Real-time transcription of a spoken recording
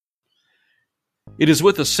It is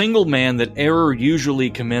with a single man that error usually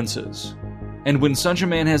commences, and when such a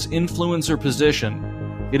man has influence or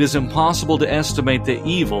position, it is impossible to estimate the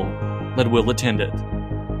evil that will attend it.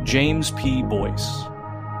 James P. Boyce.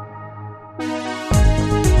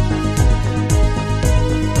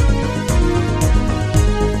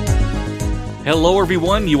 Hello,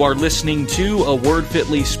 everyone. You are listening to A Word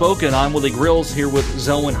Fitly Spoken. I'm Willie Grills here with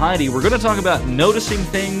Zoe and Heidi. We're going to talk about noticing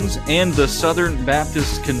things and the Southern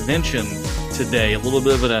Baptist Convention today. A little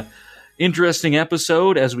bit of an interesting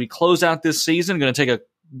episode as we close out this season. I'm going to take a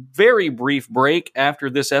very brief break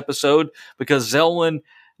after this episode because Zelwyn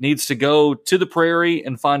needs to go to the prairie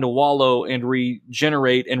and find a wallow and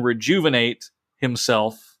regenerate and rejuvenate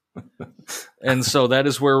himself. And so that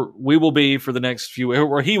is where we will be for the next few,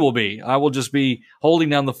 or he will be. I will just be holding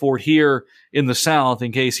down the fort here in the south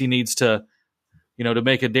in case he needs to, to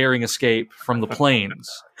make a daring escape from the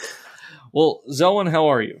plains. Well, Zelwyn, how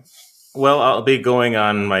are you? Well, I'll be going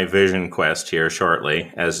on my vision quest here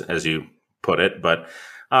shortly, as you put it. But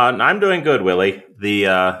I'm doing good, Willie.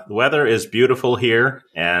 The weather is beautiful here,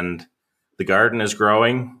 and the garden is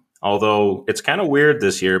growing. Although it's kind of weird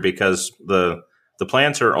this year because the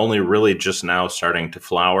plants are only really just now starting to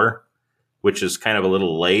flower, which is kind of a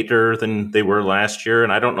little later than they were last year.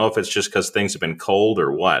 And I don't know if it's just because things have been cold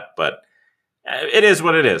or what, but it is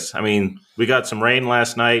what it is. I mean, we got some rain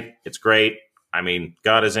last night. It's great. I mean,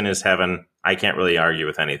 God is in his heaven. I can't really argue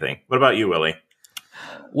with anything. What about you, Willie?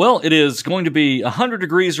 Well, it is going to be 100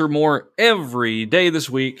 degrees or more every day this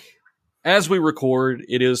week. As we record,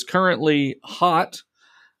 it is currently hot.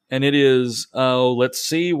 And it is, let's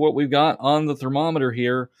see what we've got on the thermometer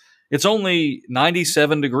here. It's only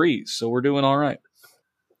 97 degrees, so we're doing all right.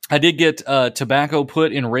 I did get tobacco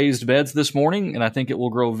put in raised beds this morning, and I think it will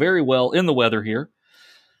grow very well in the weather here.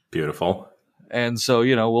 Beautiful. And so,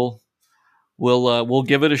 we'll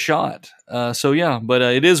give it a shot. But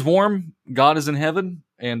it is warm. God is in heaven,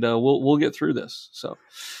 and we'll get through this. So,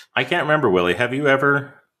 I can't remember, Willie. Have you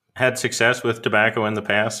ever had success with tobacco in the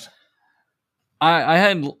past? I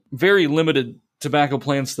had very limited tobacco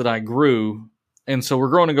plants that I grew, and so we're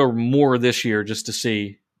going to go more this year just to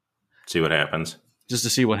see what happens. Just to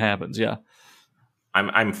see what happens, yeah.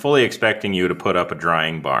 I'm fully expecting you to put up a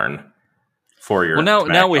drying barn for your tobacco.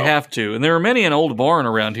 Now we have to, and there are many an old barn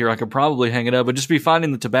around here. I could probably hang it up, but just be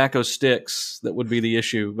finding the tobacco sticks that would be the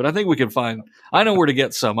issue. But I think we can find. I know where to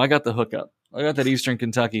get some. I got the hookup. I got that Eastern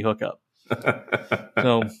Kentucky hookup.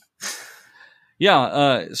 So.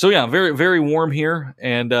 Very, very warm here,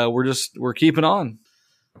 and we're keeping on.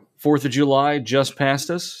 4th of July just passed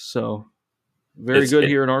us, so very good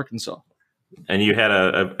here in Arkansas. And you had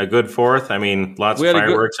a good 4th? I mean, lots of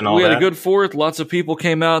fireworks and all that? We had a good 4th. Lots of people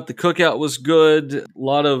came out. The cookout was good. A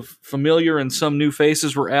lot of familiar and some new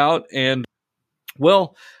faces were out. And,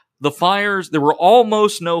 well, the fires, there were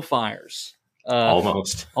almost no fires.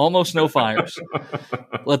 Almost no fires.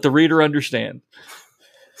 Let the reader understand.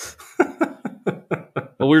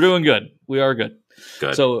 But we're doing good. We are good.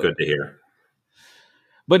 Good. So, good to hear.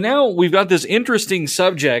 But now we've got this interesting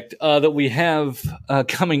subject that we have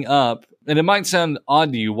coming up, and it might sound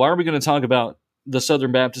odd to you. Why are we going to talk about the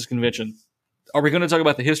Southern Baptist Convention? Are we going to talk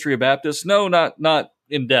about the history of Baptists? No, not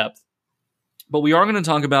in depth. But we are going to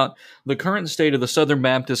talk about the current state of the Southern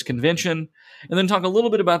Baptist Convention, and then talk a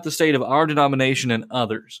little bit about the state of our denomination and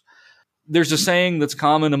others. There's a saying that's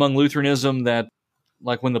common among Lutheranism that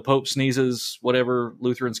like when the Pope sneezes, whatever,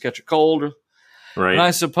 Lutherans catch a cold. Right. And I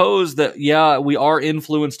suppose that, we are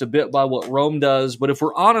influenced a bit by what Rome does. But if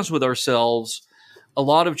we're honest with ourselves, a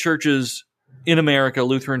lot of churches in America,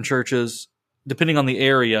 Lutheran churches, depending on the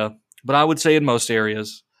area, but I would say in most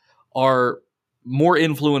areas, are more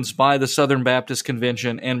influenced by the Southern Baptist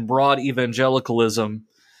Convention and broad evangelicalism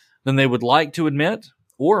than they would like to admit,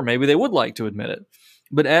 or maybe they would like to admit it.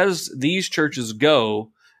 But as these churches go,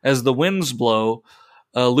 as the winds blow,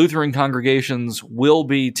 Lutheran congregations will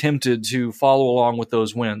be tempted to follow along with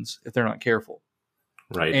those winds if they're not careful.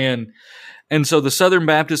 Right. And so the Southern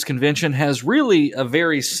Baptist Convention has really a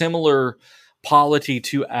very similar polity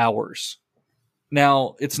to ours.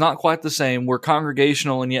 Now, it's not quite the same. We're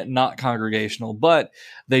congregational and yet not congregational, but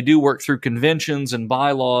they do work through conventions and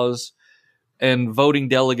bylaws and voting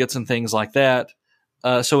delegates and things like that.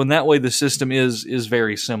 So in that way, the system is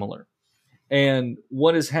very similar. And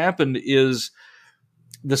what has happened is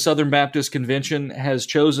the Southern Baptist Convention has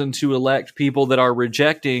chosen to elect people that are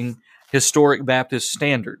rejecting historic Baptist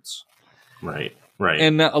standards. Right.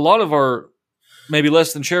 And a lot of our maybe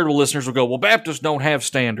less than charitable listeners will go, well, Baptists don't have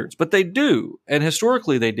standards, but they do. And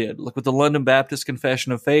historically they did. Look with the London Baptist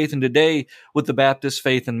Confession of Faith and today with the Baptist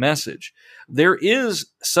Faith and Message. There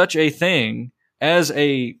is such a thing as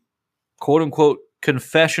a quote unquote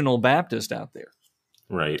confessional Baptist out there.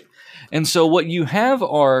 Right. And so what you have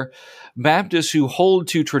are Baptists who hold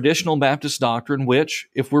to traditional Baptist doctrine, which,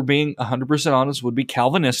 if we're being 100% honest, would be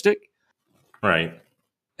Calvinistic. Right.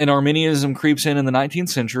 And Arminianism creeps in the 19th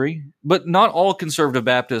century. But not all conservative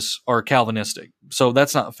Baptists are Calvinistic. So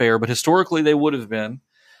that's not fair. But historically, they would have been.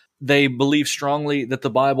 They believe strongly that the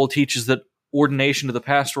Bible teaches that ordination to the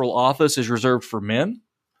pastoral office is reserved for men.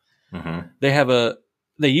 Mm-hmm.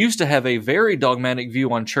 They used to have a very dogmatic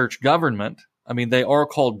view on church government. I mean, they are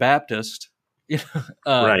called Baptist.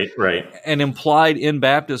 Right. And implied in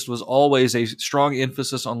Baptist was always a strong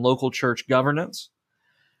emphasis on local church governance.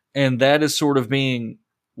 And that is sort of being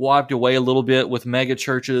wiped away a little bit with mega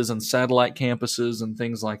churches and satellite campuses and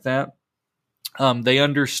things like that. They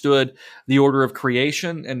understood the order of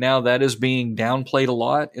creation, and now that is being downplayed a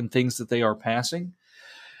lot in things that they are passing.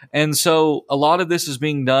 And so a lot of this is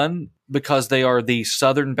being done because they are the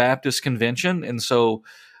Southern Baptist Convention, and so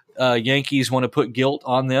Yankees want to put guilt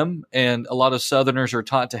on them, and a lot of Southerners are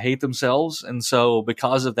taught to hate themselves, and so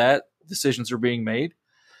because of that, decisions are being made.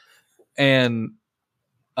 And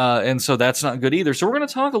so that's not good either. So we're going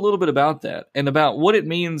to talk a little bit about that and about what it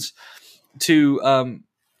means to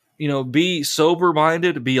be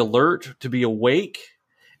sober-minded, be alert, to be awake,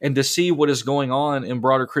 and to see what is going on in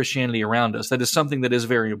broader Christianity around us. That is something that is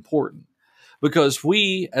very important, because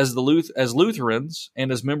we, as Lutherans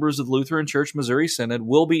and as members of the Lutheran Church Missouri Synod,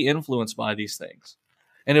 will be influenced by these things.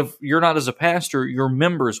 And if you're not as a pastor, your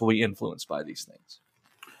members will be influenced by these things.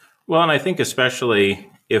 Well, and I think especially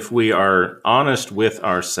if we are honest with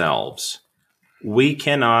ourselves, we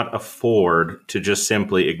cannot afford to just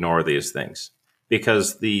simply ignore these things.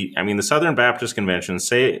 Because the Southern Baptist Convention,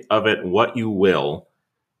 say of it what you will,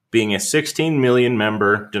 being a 16 million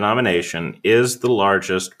member denomination, is the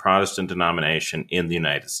largest Protestant denomination in the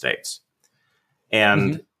United States.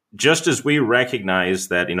 And just as we recognize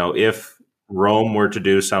that, if Rome were to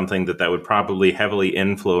do something that would probably heavily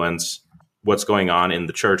influence what's going on in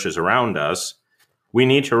the churches around us, we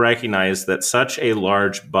need to recognize that such a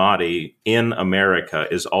large body in America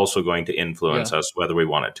is also going to influence us, whether we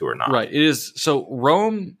want it to or not. Right. It is. So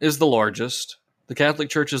Rome is the largest. The Catholic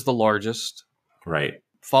Church is the largest. Right.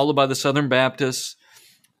 Followed by the Southern Baptists.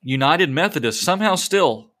 United Methodists, somehow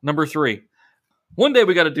still number 3. One day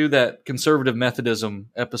we got to do that conservative Methodism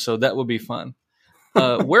episode. That would be fun.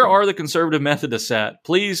 Where are the conservative Methodists at?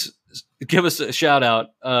 Please give us a shout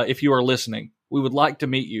out if you are listening. We would like to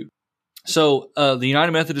meet you. So the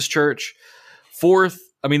United Methodist Church, 4th,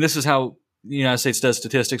 this is how the United States does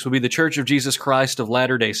statistics, would be the Church of Jesus Christ of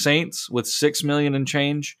Latter-day Saints with 6 million and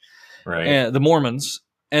change, right? The Mormons.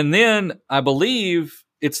 And then I believe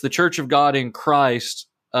it's the Church of God in Christ,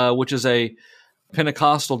 which is a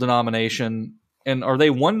Pentecostal denomination. And are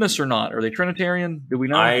they oneness or not? Are they Trinitarian? Do we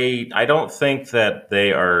know? I don't think that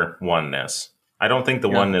they are oneness. I don't think the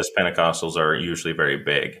oneness Pentecostals are usually very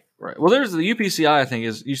big. Right. Well, there's the UPCI, I think,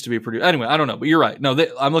 used to be pretty. Anyway, I don't know, but you're right. No,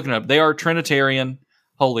 I'm looking it up. They are Trinitarian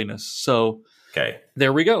holiness. So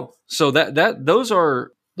there we go. So those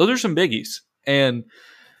are some biggies, and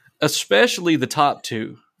especially the top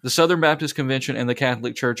 2, the Southern Baptist Convention and the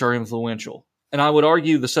Catholic Church, are influential. And I would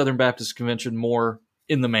argue the Southern Baptist Convention more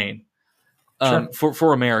in the main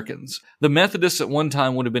for Americans. The Methodists at one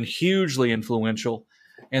time would have been hugely influential,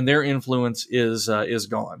 and their influence is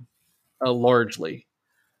gone largely.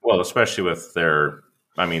 Well, especially with their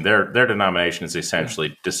denomination is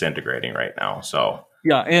essentially disintegrating right now. So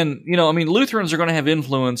yeah, and Lutherans are going to have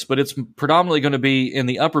influence, but it's predominantly going to be in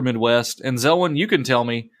the upper Midwest. And Zelwyn, you can tell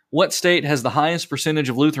me what state has the highest percentage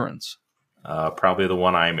of Lutherans? Probably the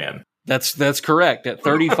one I'm in. That's correct, at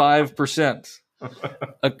 35%,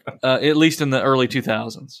 at least in the early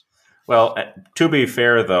 2000s. Well, to be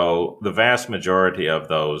fair, though, the vast majority of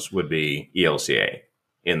those would be ELCA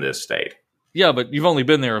in this state. Yeah, but you've only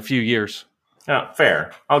been there a few years.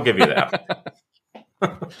 Fair. I'll give you that.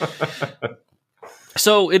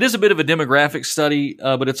 So it is a bit of a demographic study,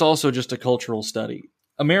 but it's also just a cultural study.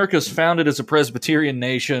 America's founded as a Presbyterian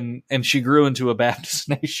nation, and she grew into a Baptist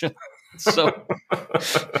nation. So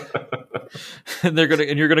and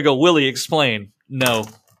you're gonna go, Willie, explain. No,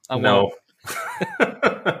 I won't.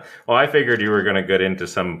 Well, I figured you were going to get into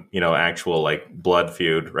some, actual blood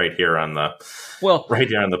feud right here on the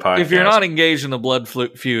podcast. If you're not engaged in the blood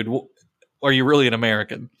feud, are you really an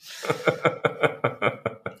American?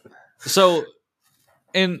 So,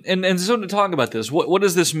 and so to talk about this, what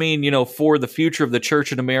does this mean, for the future of the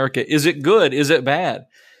church in America? Is it good? Is it bad?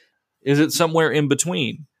 Is it somewhere in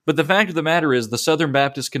between? But the fact of the matter is the Southern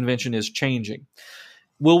Baptist Convention is changing.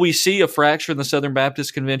 Will we see a fracture in the Southern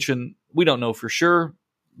Baptist Convention? We don't know for sure.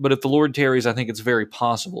 but if the Lord tarries, I think it's very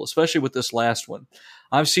possible, especially with this last one.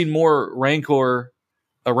 I've seen more rancor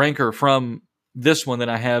from this one than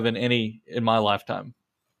I have in my lifetime.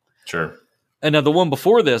 Sure. And now the one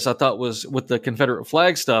before this, I thought was with the Confederate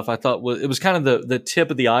flag stuff. I thought it was kind of the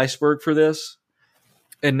tip of the iceberg for this,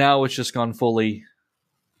 and now it's just gone fully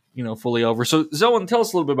over. So, Zoan, tell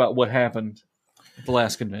us a little bit about what happened at the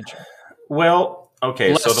last convention. Well,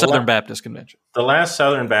 okay, the Southern Baptist Convention. The last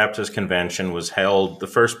Southern Baptist Convention was held the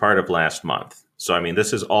first part of last month. So, I mean,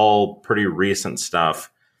 this is all pretty recent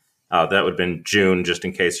stuff. That would have been June, just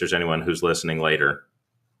in case there's anyone who's listening later.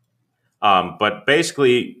 But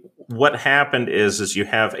basically, what happened is you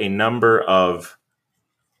have a number of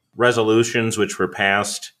resolutions which were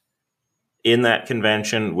passed in that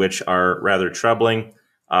convention, which are rather troubling.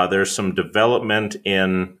 There's some development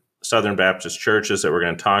in Southern Baptist churches that we're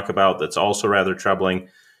going to talk about that's also rather troubling.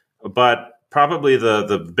 But probably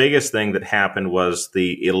the biggest thing that happened was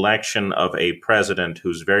the election of a president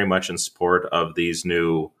who's very much in support of these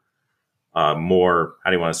new, more,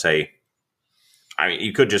 how do you want to say, I mean,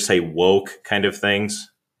 you could just say woke kind of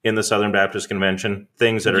things in the Southern Baptist Convention,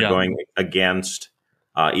 things that are going against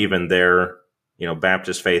even their,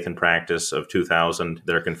 Baptist faith and practice of 2000,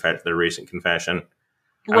 their recent confession.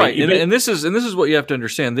 Right, and this is what you have to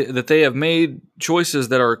understand, that they have made choices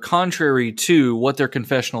that are contrary to what their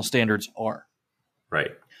confessional standards are.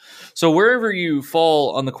 Right. So wherever you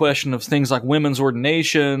fall on the question of things like women's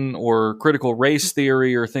ordination or critical race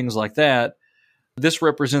theory or things like that, this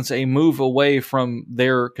represents a move away from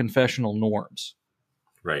their confessional norms.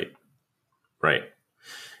 Right.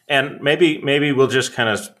 And maybe we'll just kind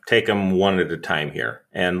of take them one at a time here,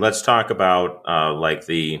 and let's talk about like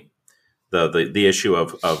the issue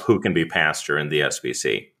of who can be pastor in the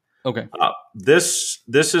SBC. Okay. This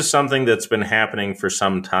is something that's been happening for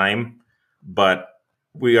some time, but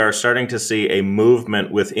we are starting to see a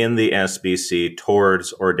movement within the SBC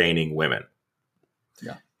towards ordaining women.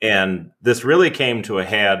 Yeah. And this really came to a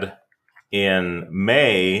head in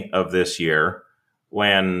May of this year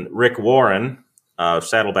when Rick Warren of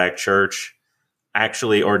Saddleback Church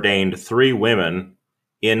actually ordained 3 women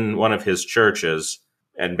in one of his churches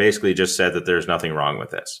and basically just said that there's nothing wrong with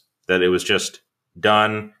this, that it was just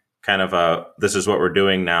done, kind of this is what we're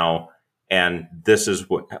doing now, and this is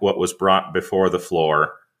what was brought before the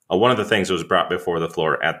floor. One of the things that was brought before the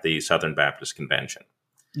floor at the Southern Baptist Convention.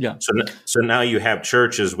 Yeah. So now you have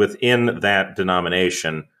churches within that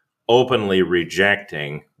denomination openly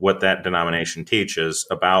rejecting what that denomination teaches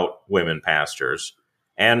about women pastors,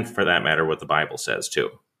 and for that matter, what the Bible says too.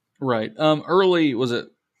 Right.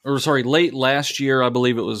 Late last year, I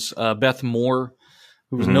believe it was Beth Moore,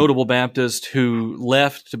 who was a notable Baptist, who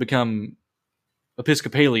left to become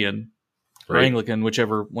Episcopalian or Anglican,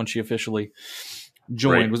 whichever one she officially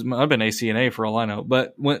joined. I've been ACNA for all I know,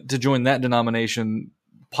 but went to join that denomination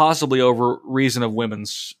possibly over reason of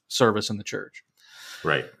women's service in the church.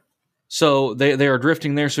 Right. So they are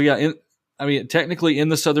drifting there. So yeah, technically in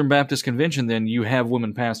the Southern Baptist Convention, then you have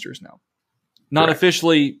women pastors now. Not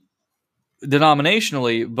officially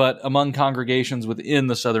denominationally, but among congregations within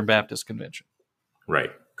the Southern Baptist Convention.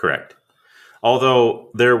 Right, correct.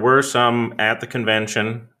 Although there were some at the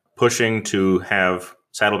convention pushing to have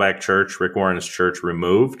Saddleback Church, Rick Warren's church,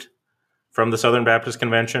 removed from the Southern Baptist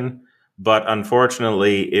Convention, but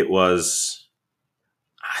unfortunately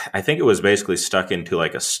I think it was basically stuck into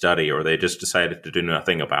like a study, or they just decided to do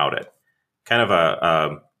nothing about it. Kind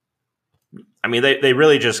of they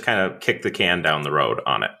really just kind of kicked the can down the road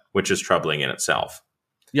on it, which is troubling in itself.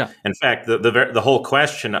 Yeah. In fact, the whole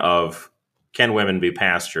question of can women be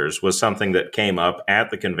pastors was something that came up at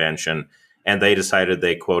the convention, and they decided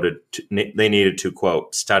they needed to,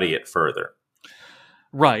 quote, study it further.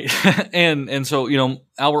 Right. And so,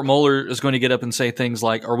 Albert Mohler is going to get up and say things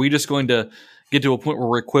like, are we just going to get to a point where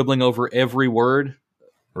we're quibbling over every word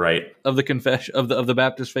of the confession of the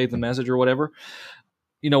Baptist faith and message or whatever?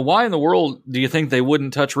 Why in the world do you think they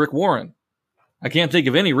wouldn't touch Rick Warren? I can't think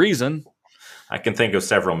of any reason. I can think of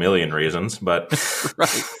several million reasons, but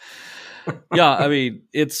right. Yeah, I mean,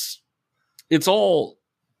 it's all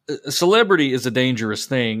celebrity is a dangerous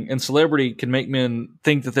thing, and celebrity can make men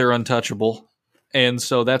think that they're untouchable. And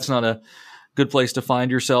so that's not a good place to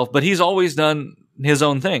find yourself. But he's always done his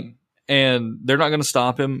own thing, and they're not going to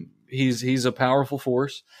stop him. He's a powerful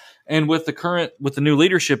force. And with the new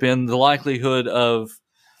leadership the likelihood of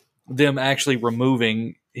them actually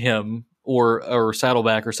removing him or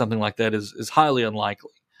Saddleback or something like that is highly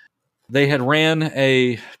unlikely. They had ran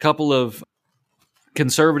a couple of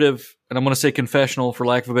conservative, and I'm going to say confessional, for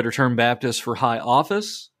lack of a better term, Baptists for high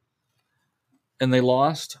office, and they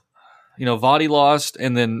lost. Vadi lost,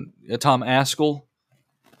 and then Tom Askell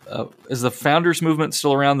is the Founders Movement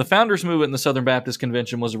still around? The Founders Movement in the Southern Baptist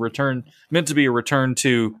Convention was meant to be a return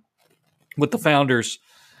to what the founders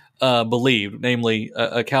believed, namely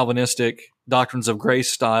a Calvinistic doctrines of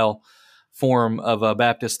grace style form of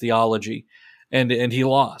Baptist theology, and he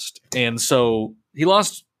lost, and so he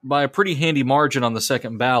lost by a pretty handy margin on the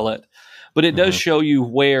second ballot. But it does show you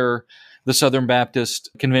where the Southern Baptist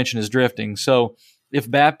Convention is drifting. So if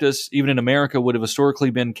Baptists, even in America, would have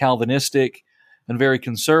historically been Calvinistic and very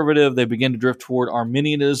conservative, they begin to drift toward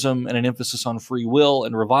Arminianism and an emphasis on free will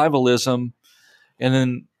and revivalism. And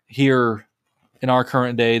then here in our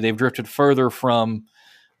current day, they've drifted further from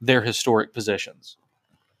their historic positions.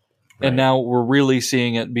 Right. And now we're really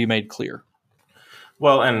seeing it be made clear.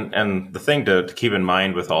 Well, and the thing to keep in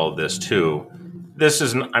mind with all of this too, this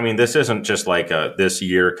isn't just like a this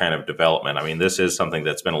year kind of development. I mean, this is something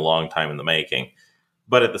that's been a long time in the making.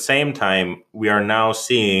 But at the same time, we are now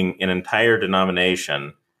seeing an entire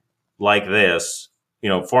denomination like this,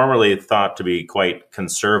 formerly thought to be quite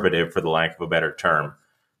conservative, for the lack of a better term,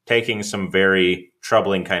 taking some very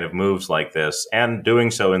troubling kind of moves like this and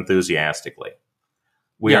doing so enthusiastically.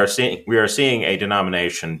 We are seeing a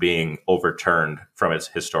denomination being overturned from its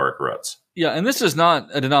historic roots. Yeah, and this is not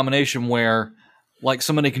a denomination where like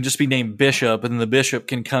somebody can just be named bishop and then the bishop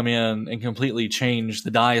can come in and completely change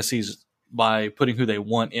the diocese by putting who they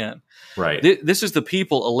want in. Right. This is the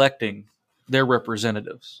people electing their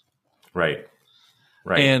representatives. Right.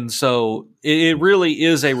 And so it really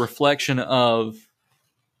is a reflection of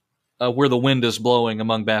where the wind is blowing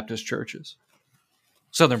among Baptist churches.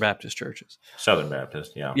 Southern Baptist churches. Southern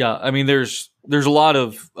Baptist, yeah. Yeah, I mean, there's a lot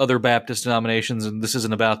of other Baptist denominations, and this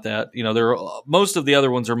isn't about that. Most of the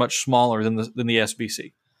other ones are much smaller than the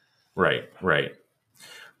SBC. Right.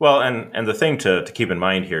 Well, and the thing to keep in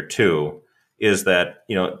mind here too is that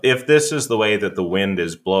if this is the way that the wind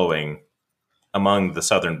is blowing among the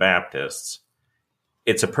Southern Baptists,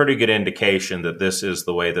 it's a pretty good indication that this is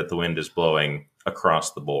the way that the wind is blowing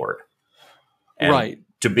across the board. And right.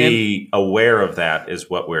 To be aware of that is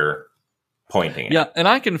what we're pointing at. Yeah, and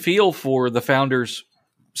I can feel for the Founders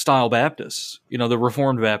style Baptists, the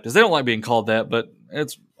Reformed Baptists. They don't like being called that, but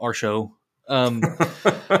it's our show.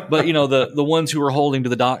 But the ones who are holding to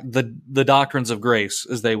the doctrines of grace,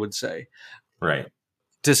 as they would say. Right.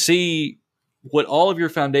 To see what all of your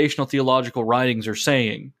foundational theological writings are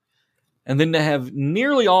saying, and then to have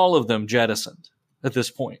nearly all of them jettisoned at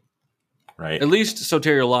this point. Right. At least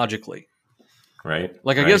soteriologically. Right.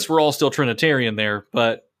 I guess we're all still Trinitarian there,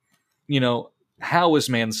 but, how is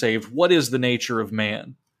man saved? What is the nature of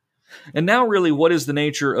man? And now really, what is the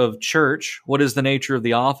nature of church? What is the nature of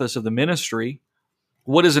the office of the ministry?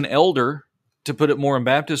 What is an elder, to put it more in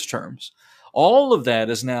Baptist terms? All of that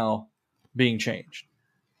is now being changed.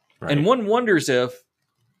 Right. And one wonders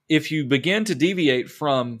if you begin to deviate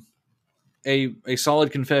from a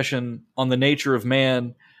solid confession on the nature of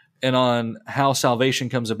man and on how salvation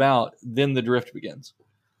comes about, then the drift begins.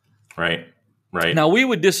 Right. Now, we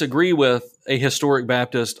would disagree with a historic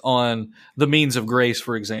Baptist on the means of grace,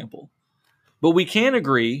 for example. But we can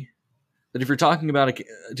agree that if you're talking about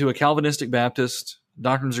to a Calvinistic Baptist,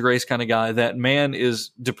 doctrines of grace kind of guy, that man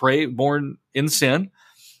is depraved, born in sin,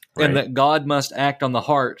 and that God must act on the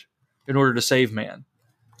heart in order to save man.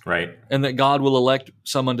 Right. And that God will elect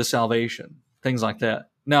someone to salvation, things like that.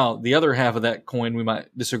 Now, the other half of that coin we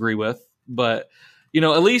might disagree with, but,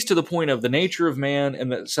 at least to the point of the nature of man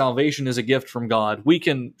and that salvation is a gift from God, we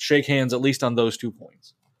can shake hands at least on those 2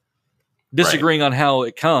 points. Disagreeing on how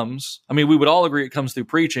it comes. I mean, we would all agree it comes through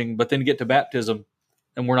preaching, but then get to baptism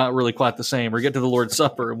and we're not really quite the same. Or get to the Lord's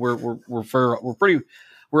Supper and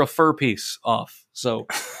we're a fur piece off. So,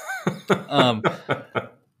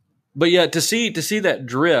 but yeah, to see that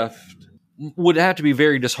drift would have to be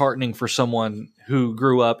very disheartening for someone who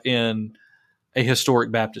grew up in a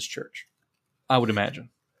historic Baptist church, I would imagine.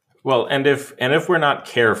 Well, and if we're not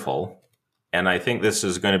careful, and I think this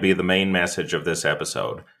is going to be the main message of this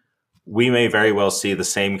episode, we may very well see the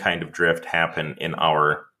same kind of drift happen in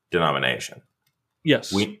our denomination.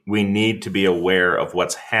 Yes. We need to be aware of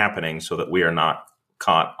what's happening so that we are not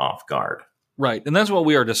caught off guard. Right, and that's why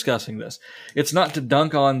we are discussing this. It's not to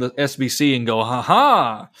dunk on the SBC and go,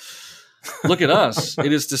 ha-ha, look at us.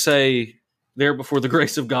 It is to say, there before the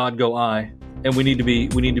grace of God go I. And we need to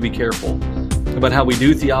be careful about how we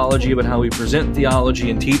do theology, about how we present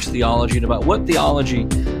theology and teach theology, and about what theology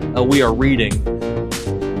we are reading,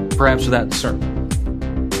 perhaps without discernment.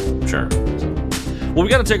 Sure. Well, we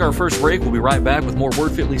got to take our first break. We'll be right back with more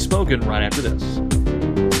Word Fitly Spoken right after this.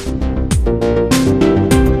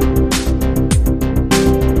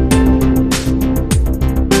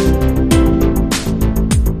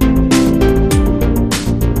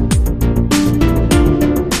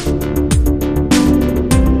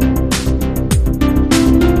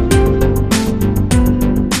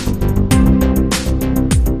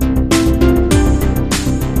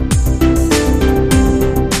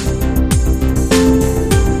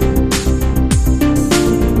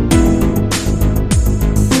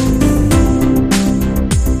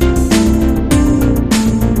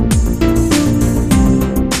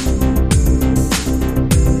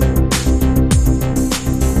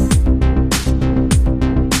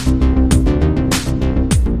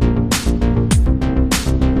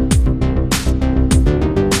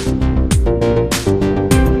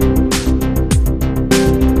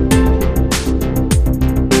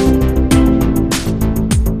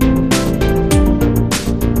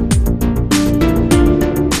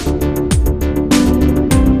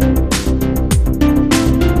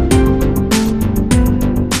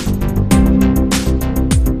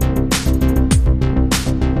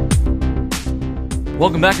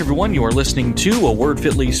 Welcome back, everyone. You are listening to A Word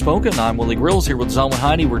Fitly Spoken. I'm Willie Grills here with Zalman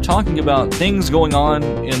Heidi. We're talking about things going on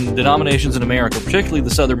in denominations in America, particularly the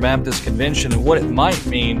Southern Baptist Convention, and what it might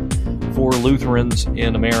mean for Lutherans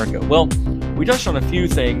in America. Well, we touched on a few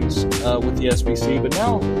things with the SBC, but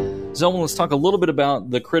now, Zalman, let's talk a little bit about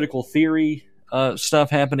the critical theory stuff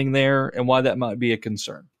happening there and why that might be a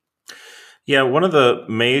concern. Yeah, one of the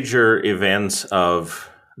major events of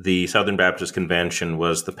the Southern Baptist Convention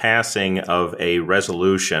was the passing of a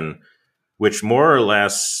resolution which more or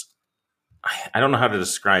less, I don't know how to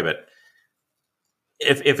describe it.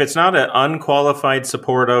 If it's not an unqualified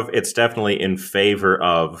support of, it's definitely in favor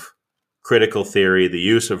of critical theory, the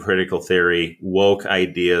use of critical theory, woke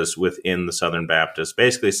ideas within the Southern Baptists,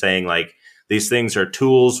 basically saying like these things are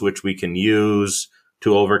tools which we can use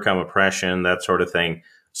to overcome oppression, that sort of thing.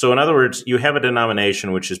 So in other words, you have a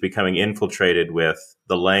denomination which is becoming infiltrated with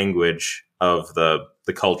the language of the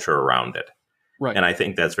culture around it. Right. And I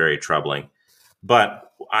think that's very troubling. But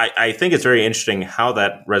I think it's very interesting how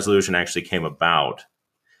that resolution actually came about.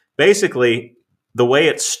 Basically, the way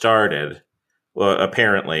it started,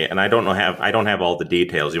 apparently, and I don't have all the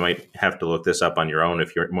details. You might have to look this up on your own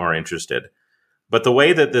if you're more interested. But the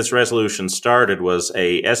way that this resolution started was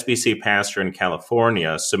a SBC pastor in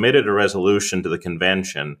California submitted a resolution to the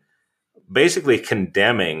convention basically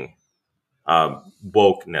condemning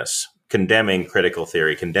wokeness, condemning critical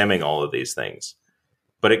theory, condemning all of these things.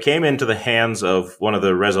 But it came into the hands of one of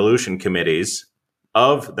the resolution committees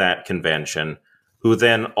of that convention, who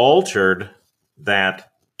then altered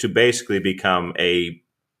that to basically become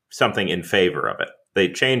something in favor of it. They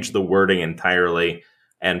changed the wording entirely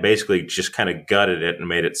and basically just kind of gutted it and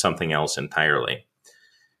made it something else entirely.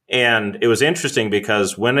 And it was interesting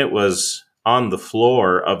because when it was on the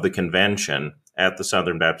floor of the convention at the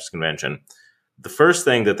Southern Baptist Convention, the first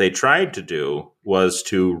thing that they tried to do was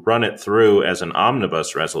to run it through as an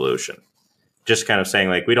omnibus resolution, just kind of saying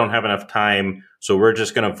like, we don't have enough time, so we're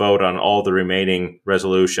just going to vote on all the remaining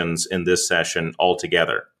resolutions in this session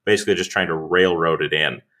altogether, basically just trying to railroad it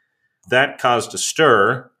in. That caused a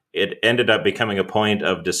stir. It ended up becoming a point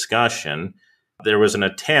of discussion. There was an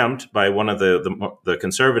attempt by one of the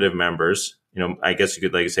conservative members, I guess you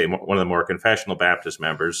could say one of the more confessional Baptist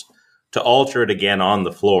members, to alter it again on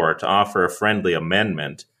the floor, to offer a friendly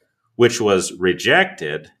amendment, which was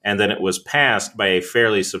rejected, and then it was passed by a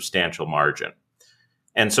fairly substantial margin.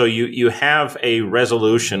 And so you have a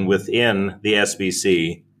resolution within the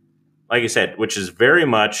SBC, like I said, which is very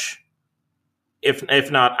much,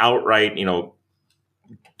 if not outright,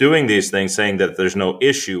 doing these things, saying that there's no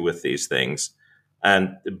issue with these things,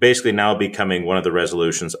 and basically now becoming one of the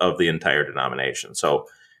resolutions of the entire denomination. So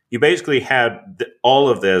you basically had all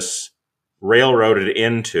of this railroaded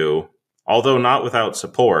into, although not without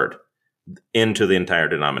support, into the entire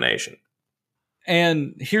denomination.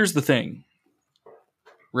 And here's the thing.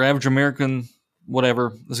 Your average American,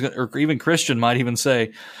 whatever, or even Christian might even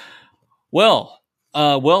say, well,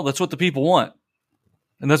 that's what the people want.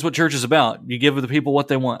 And that's what church is about. You give the people what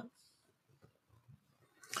they want.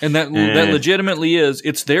 And that legitimately is,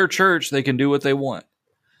 it's their church. They can do what they want.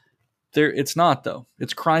 It's not, though.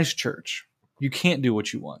 It's Christ's church. You can't do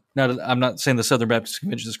what you want. Now, I'm not saying the Southern Baptist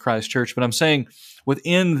Convention is Christ's church, but I'm saying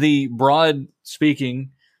within the broad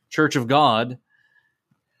speaking Church of God,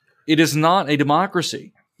 it is not a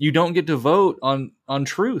democracy. You don't get to vote on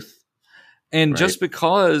truth. And just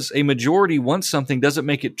because a majority wants something doesn't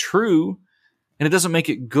make it true, and it doesn't make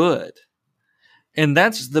it good. And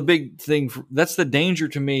that's the big thing. That's the danger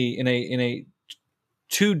to me in a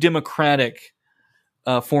too democratic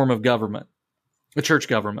form of government, a church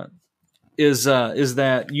government, is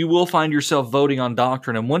that you will find yourself voting on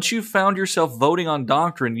doctrine. And once you've found yourself voting on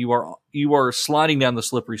doctrine, you are sliding down the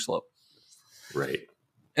slippery slope. Right.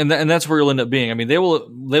 And that's where you'll end up being. I mean, they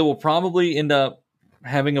will probably end up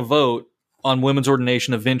having a vote on women's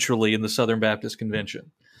ordination eventually in the Southern Baptist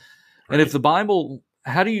Convention. And if the Bible,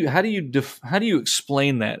 how do you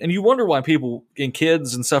explain that? And you wonder why people and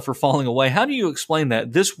kids and stuff are falling away. How do you explain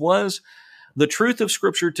that? This was the truth of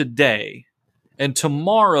Scripture today, and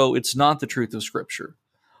tomorrow it's not the truth of Scripture.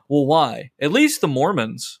 Well, why? At least the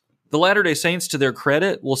Mormons, the Latter-day Saints, to their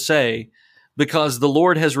credit, will say, because the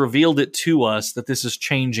Lord has revealed it to us that this is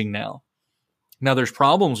changing now. Now, there's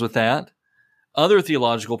problems with that. Other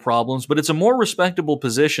theological problems, but it's a more respectable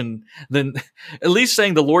position than, at least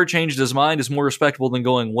saying the Lord changed his mind is more respectable than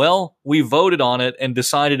going, well, we voted on it and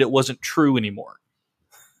decided it wasn't true anymore.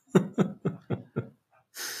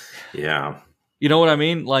 Yeah. You know what I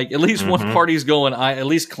mean? Like, at least one party's going, at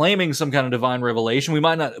least claiming some kind of divine revelation. We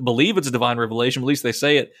might not believe it's a divine revelation, but at least they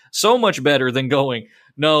say it so much better than going,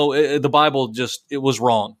 no, the Bible it was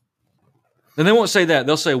wrong. And they won't say that.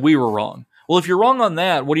 They'll say, we were wrong. Well, if you're wrong on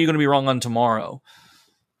that, what are you going to be wrong on tomorrow?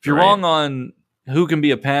 If you're wrong on who can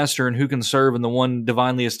be a pastor and who can serve in the one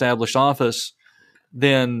divinely established office,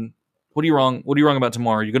 then what are you wrong? What are you wrong about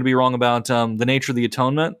tomorrow? You're going to be wrong about the nature of the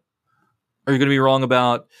atonement? Are you going to be wrong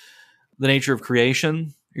about the nature of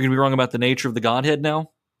creation? You're going to be wrong about the nature of the Godhead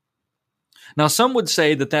now? Now, some would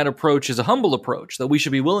say that that approach is a humble approach, that we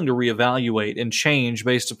should be willing to reevaluate and change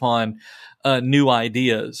based upon new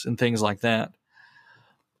ideas and things like that.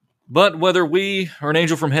 But whether we or an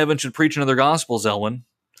angel from heaven should preach another gospel, Zelwyn,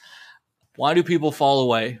 why do people fall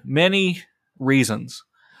away? Many reasons.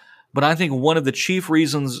 But I think one of the chief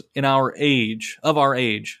reasons in our age,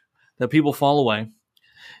 that people fall away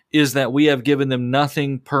is that we have given them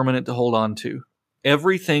nothing permanent to hold on to.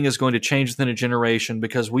 Everything is going to change within a generation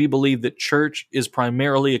because we believe that church is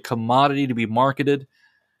primarily a commodity to be marketed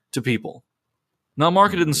to people. Not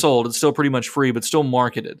marketed and sold. It's still pretty much free, but still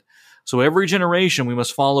marketed. So every generation we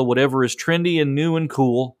must follow whatever is trendy and new and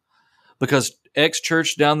cool because X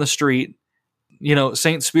church down the street,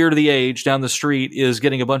 Saint Spirit of the Age down the street is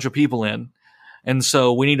getting a bunch of people in. And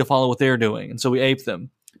so we need to follow what they're doing. And so we ape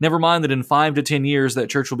them. Never mind that in 5 to 10 years, that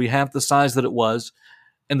church will be half the size that it was.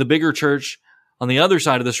 And the bigger church on the other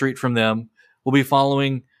side of the street from them will be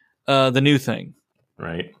following the new thing.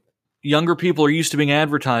 Right. Younger people are used to being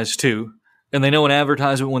advertised to, and they know an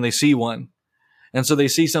advertisement when they see one. And so they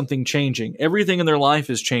see something changing. Everything in their life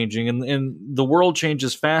is changing, and the world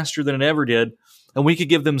changes faster than it ever did. And we could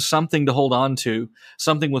give them something to hold on to,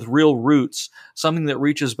 something with real roots, something that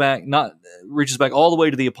reaches back all the way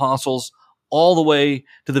to the apostles, all the way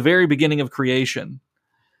to the very beginning of creation,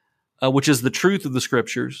 which is the truth of the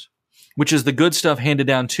scriptures, which is the good stuff handed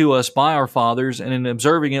down to us by our fathers, and in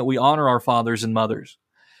observing it, we honor our fathers and mothers.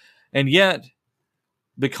 And yet,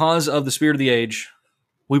 because of the spirit of the age,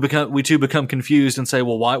 we too become confused and say,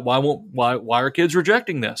 well, why are kids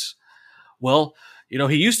rejecting this? Well,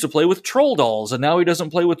 he used to play with troll dolls, and now he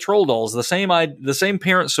doesn't play with troll dolls. The same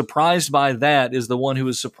parent surprised by that is the one who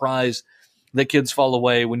is surprised that kids fall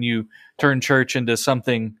away when you turn church into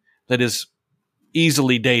something that is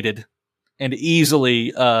easily dated and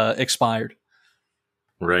easily expired.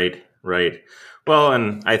 Right. Well,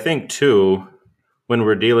 and I think, too, when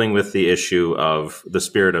we're dealing with the issue of the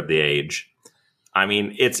spirit of the age, I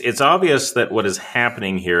mean, it's obvious that what is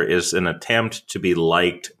happening here is an attempt to be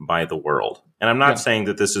liked by the world. And I'm not saying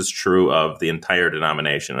that this is true of the entire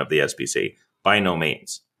denomination of the SBC, by no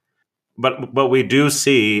means. But we do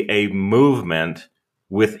see a movement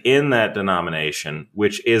within that denomination,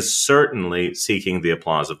 which is certainly seeking the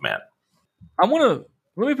applause of men. Let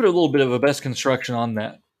me put a little bit of a best construction on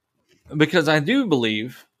that, because I do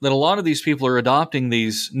believe that a lot of these people are adopting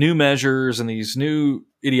these new measures and these new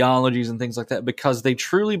ideologies and things like that because they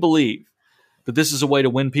truly believe that this is a way to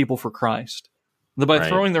win people for Christ. That by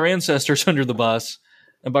throwing their ancestors under the bus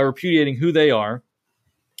and by repudiating who they are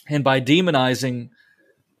and by demonizing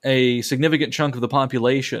a significant chunk of the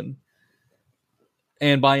population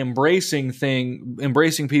and by embracing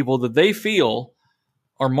people that they feel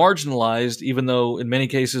are marginalized, even though in many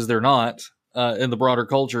cases they're not in the broader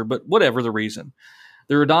culture, but whatever the reason.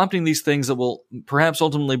 They're adopting these things that will perhaps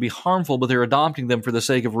ultimately be harmful, but they're adopting them for the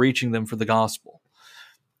sake of reaching them for the gospel.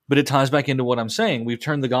 But it ties back into what I'm saying. We've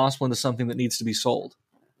turned the gospel into something that needs to be sold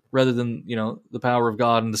rather than, the power of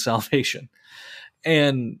God and the salvation.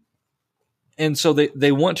 And so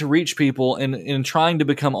they want to reach people, and in trying to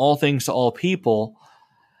become all things to all people,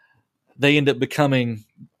 they end up becoming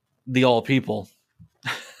the all people.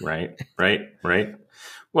 Right.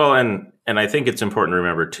 Well, and I think it's important to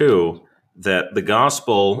remember, too, that the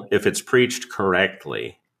gospel, if it's preached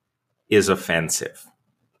correctly, is offensive.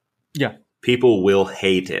 Yeah. People will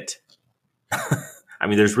hate it. I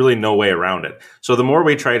mean, there's really no way around it. So the more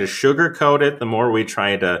we try to sugarcoat it, the more we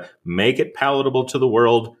try to make it palatable to the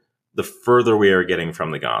world, the further we are getting from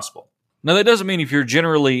the gospel. Now, that doesn't mean if you're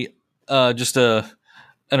generally just an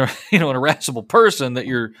irascible person that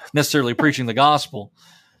you're necessarily preaching the gospel.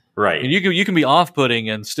 Right. And you can be off-putting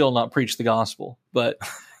and still not preach the gospel. But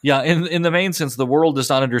yeah, in the main sense, the world does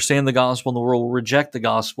not understand the gospel, and the world will reject the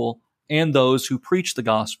gospel and those who preach the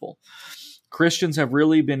gospel. Christians have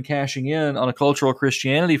really been cashing in on a cultural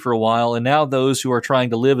Christianity for a while, and now those who are trying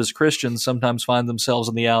to live as Christians sometimes find themselves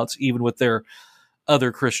on the outs, even with their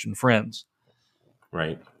other Christian friends.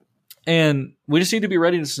 Right. And we just need to be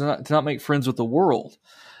ready to not make friends with the world.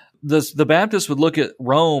 The Baptists would look at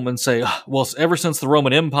Rome and say, well, ever since the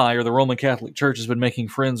Roman Empire, the Roman Catholic Church has been making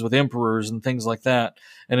friends with emperors and things like that,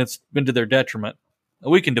 and it's been to their detriment.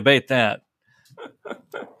 We can debate that,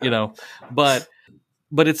 but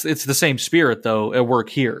it's the same spirit, though, at work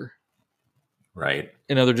here. Right.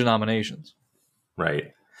 In other denominations.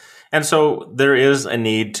 Right. And so there is a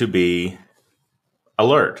need to be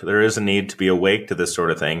alert. There is a need to be awake to this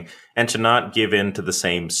sort of thing and to not give in to the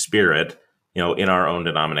same spirit, in our own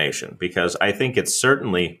denomination. Because I think it's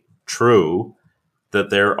certainly true that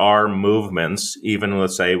there are movements, even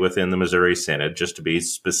let's say within the Missouri Synod, just to be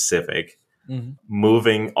specific,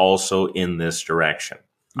 moving also in this direction.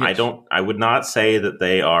 Yes. I would not say that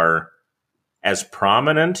they are as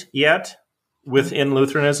prominent yet within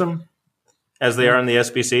Lutheranism as they are in the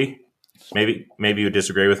SBC. Maybe you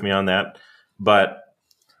disagree with me on that, but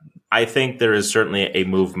I think there is certainly a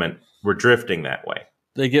movement. We're drifting that way.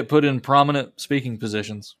 They get put in prominent speaking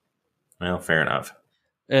positions. Well, fair enough.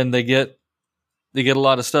 And they get a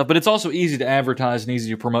lot of stuff, but it's also easy to advertise and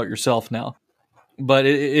easy to promote yourself now. But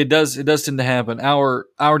it does tend to happen.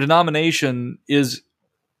 Our denomination is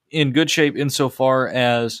in good shape insofar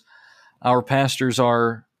as our pastors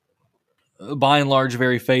are, by and large,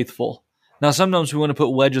 very faithful. Now, sometimes we want to put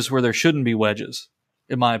wedges where there shouldn't be wedges,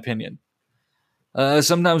 in my opinion.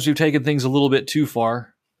 Sometimes we've taken things a little bit too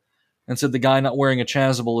far and said the guy not wearing a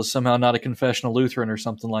chasuble is somehow not a confessional Lutheran or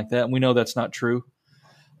something like that, and we know that's not true.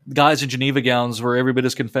 The guys in Geneva gowns were every bit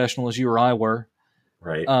as confessional as you or I were.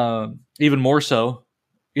 Right. Even more so.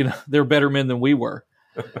 They're better men than we were.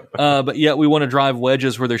 But yet we want to drive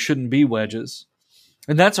wedges where there shouldn't be wedges.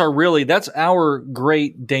 And that's our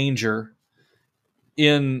great danger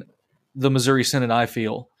in the Missouri Synod, I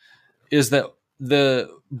feel, is that the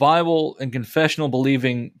Bible and confessional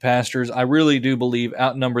believing pastors, I really do believe,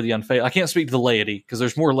 outnumber the unfaithful. I can't speak to the laity because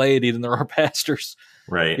there's more laity than there are pastors.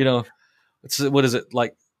 Right. What is it,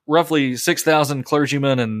 like roughly 6,000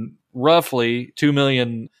 clergymen and roughly 2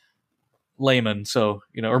 million laymen, so,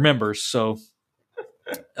 or members. So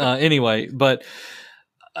anyway, but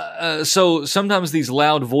so sometimes these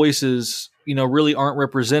loud voices, really aren't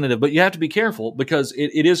representative, but you have to be careful because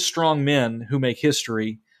it is strong men who make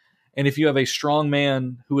history. And if you have a strong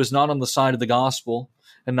man who is not on the side of the gospel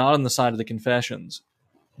and not on the side of the confessions,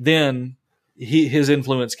 then his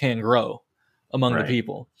influence can grow among the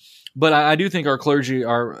people. But I do think our clergy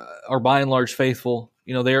are by and large faithful.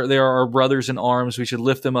 They are our brothers in arms. We should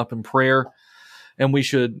lift them up in prayer, and we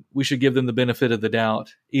should give them the benefit of the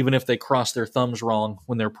doubt, even if they cross their thumbs wrong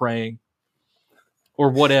when they're praying, or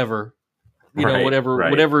whatever.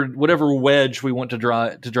 Whatever wedge we want to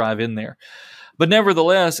drive in there. But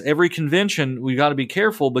nevertheless, every convention we got to be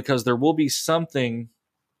careful because there will be something,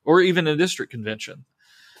 or even a district convention,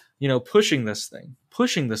 pushing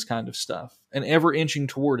this kind of stuff, and ever inching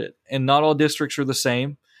toward it. And not all districts are the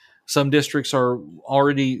same. Some districts are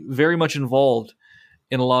already very much involved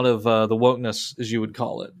in a lot of the wokeness, as you would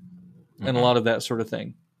call it, and a lot of that sort of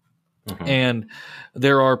thing. And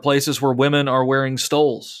there are places where women are wearing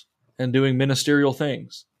stoles and doing ministerial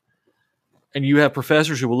things. And you have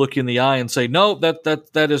professors who will look you in the eye and say, no,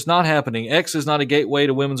 that is not happening. X is not a gateway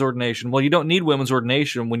to women's ordination. Well, you don't need women's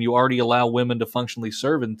ordination when you already allow women to functionally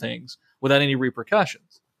serve in things without any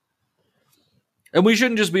repercussions. And we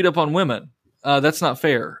shouldn't just beat up on women. That's not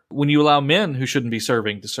fair. When you allow men who shouldn't be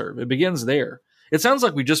serving to serve, it begins there. It sounds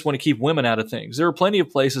like we just want to keep women out of things. There are plenty of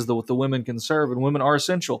places that the women can serve, and women are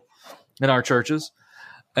essential in our churches.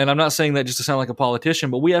 And I'm not saying that just to sound like a politician,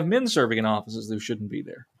 but we have men serving in offices who shouldn't be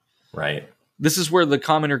there. Right. This is where the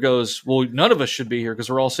commenter goes, well, none of us should be here because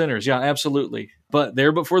we're all sinners. Yeah, absolutely. But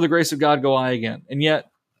for the grace of God go I again. And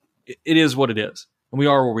yet, it is what it is. And we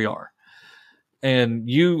are where we are. And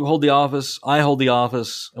you hold the office, I hold the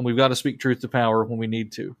office, and we've got to speak truth to power when we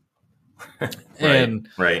need to.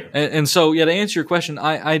 Right. And so, to answer your question,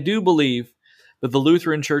 I do believe that the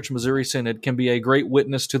Lutheran Church Missouri Synod can be a great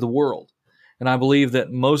witness to the world. And I believe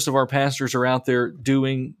that most of our pastors are out there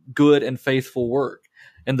doing good and faithful work.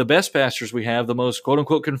 And the best pastors we have, the most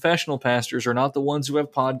quote-unquote confessional pastors, are not the ones who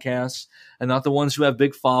have podcasts and not the ones who have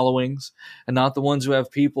big followings and not the ones who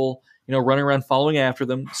have people, running around following after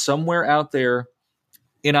them. Somewhere out there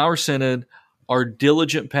in our synod are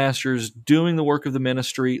diligent pastors doing the work of the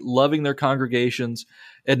ministry, loving their congregations,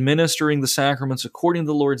 administering the sacraments according to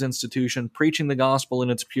the Lord's institution, preaching the gospel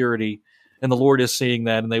in its purity. And the Lord is seeing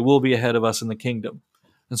that, and they will be ahead of us in the kingdom.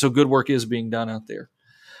 And so good work is being done out there.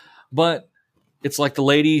 But it's like the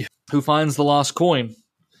lady who finds the lost coin.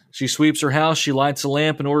 She sweeps her house, she lights a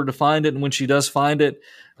lamp in order to find it, and when she does find it,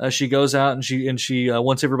 she goes out and she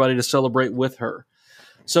wants everybody to celebrate with her.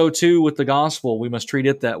 So too with the gospel, we must treat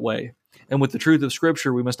it that way. And with the truth of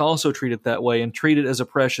Scripture, we must also treat it that way and treat it as a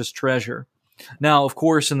precious treasure. Now, of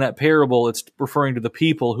course, in that parable, it's referring to the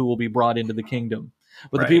people who will be brought into the kingdom.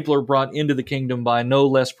 But the people are brought into the kingdom by no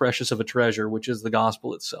less precious of a treasure, which is the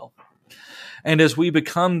gospel itself. And as we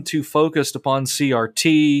become too focused upon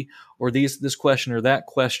CRT or this question or that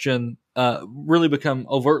question, really become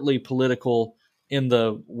overtly political in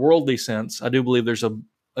the worldly sense. I do believe there's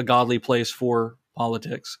a godly place for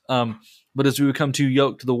politics. But as we become too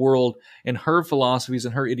yoked to the world and her philosophies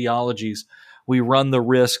and her ideologies, we run the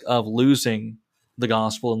risk of losing the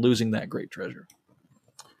gospel and losing that great treasure.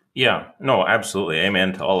 Yeah, no, absolutely.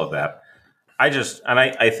 Amen to all of that. I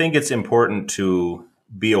think it's important to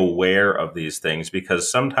be aware of these things,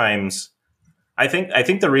 because sometimes I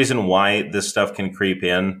think the reason why this stuff can creep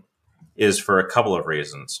in is for a couple of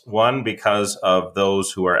reasons. One, because of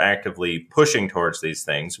those who are actively pushing towards these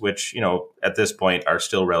things, which, at this point are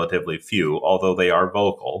still relatively few, although they are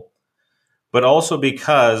vocal. But also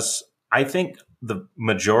because I think the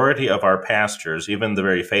majority of our pastors, even the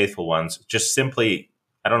very faithful ones, just simply,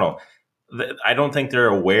 I don't know, I don't think they're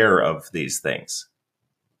aware of these things.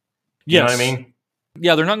 You know what I mean?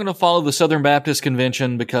 Yeah, they're not going to follow the Southern Baptist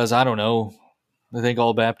Convention because, I don't know, they think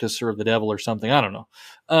all Baptists are of the devil or something. I don't know.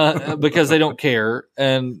 Because they don't care.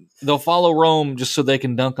 And they'll follow Rome just so they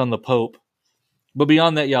can dunk on the Pope. But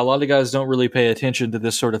beyond that, a lot of guys don't really pay attention to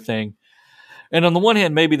this sort of thing. And on the one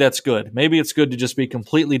hand, maybe that's good. Maybe it's good to just be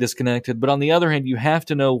completely disconnected. But on the other hand, you have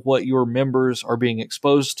to know what your members are being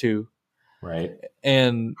exposed to. Right.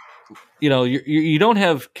 And, you don't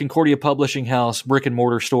have Concordia Publishing House brick and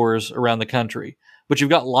mortar stores around the country, but you've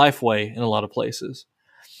got Lifeway in a lot of places.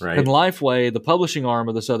 Right. And Lifeway, the publishing arm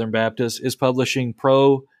of the Southern Baptist, is publishing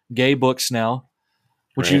pro-gay books now,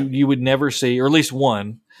 which you would never see, or at least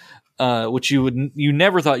one, which you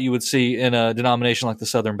never thought you would see in a denomination like the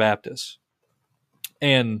Southern Baptist.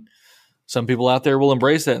 And some people out there will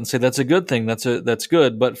embrace that and say that's a good thing. That's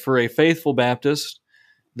good. But for a faithful Baptist,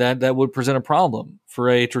 that would present a problem. For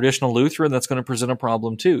a traditional Lutheran, that's going to present a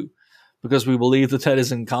problem too, because we believe that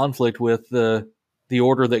is in conflict with the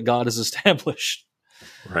order that God has established.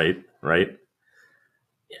 Right.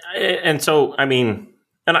 And so,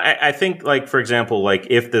 I think, like, for example, like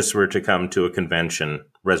if this were to come to a convention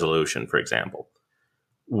resolution, for example,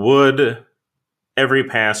 would every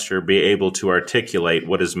pastor be able to articulate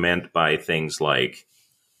what is meant by things like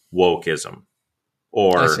wokeism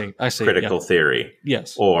or I see, critical theory?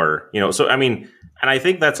 Yes. Or, and I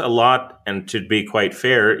think that's a lot, and to be quite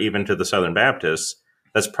fair, even to the Southern Baptists,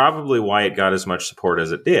 that's probably why it got as much support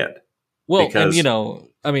as it did. Well, because,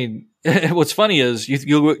 what's funny is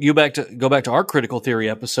you go back to our critical theory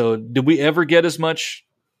episode. Did we ever get as much,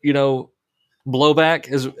 blowback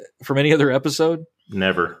as from any other episode?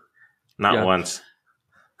 Never, not once.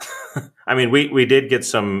 We did get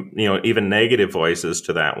some, even negative voices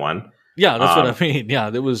to that one. Yeah, that's what I mean.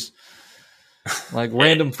 Yeah, there was like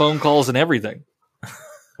random phone calls and everything.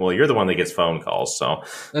 Well, you're the one that gets phone calls, so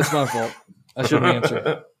that's my fault. I shouldn't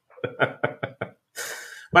answer.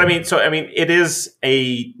 But it is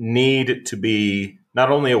a need to be not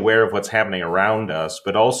only aware of what's happening around us,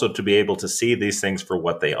 but also to be able to see these things for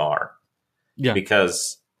what they are. Yeah.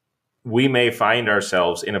 Because we may find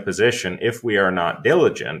ourselves in a position, if we are not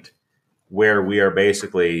diligent, where we are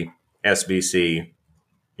basically SBC,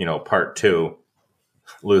 part 2,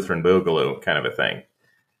 Lutheran Boogaloo kind of a thing.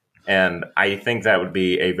 And I think that would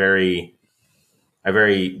be a very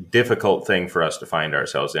difficult thing for us to find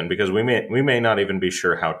ourselves in, because we may not even be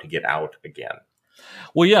sure how to get out again.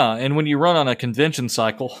 Well, yeah, and when you run on a convention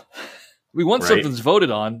cycle, once something's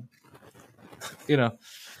voted on,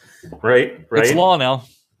 right, it's law now.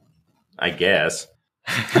 I guess.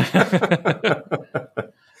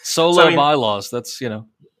 Solo bylaws. That's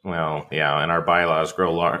Well, yeah, and our bylaws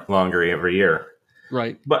grow longer every year.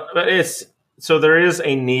 Right, but there is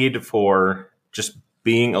a need for just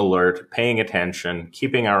being alert, paying attention,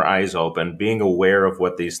 keeping our eyes open, being aware of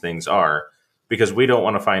what these things are, because we don't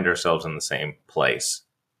want to find ourselves in the same place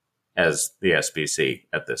as the SBC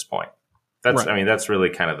at this point. That's really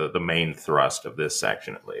kind of the main thrust of this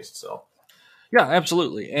section, at least. So, yeah,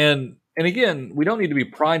 absolutely. And again, we don't need to be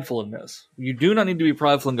prideful in this. You do not need to be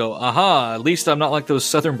prideful and go, aha, at least I'm not like those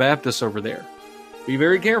Southern Baptists over there. Be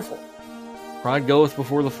very careful. Pride goeth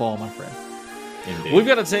before the fall, my friend. Indeed. We've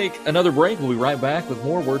got to take another break. We'll be right back with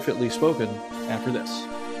more Word Fitly Spoken after this.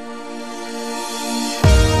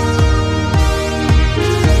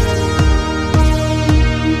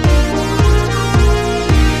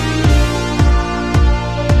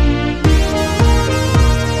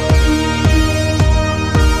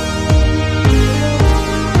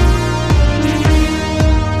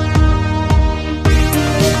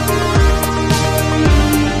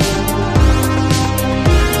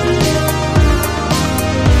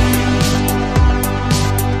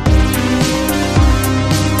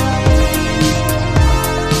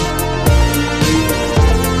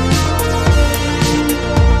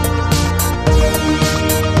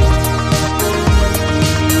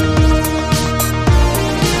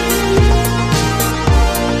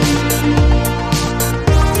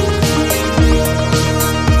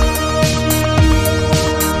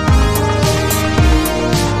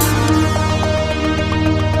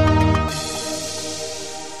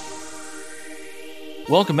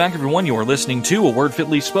 Welcome back, everyone. You are listening to A Word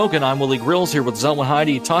Fitly Spoken. I'm Willie Grills here with Zelwyn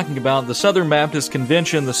Heidi talking about the Southern Baptist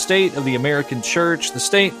Convention, the state of the American church, the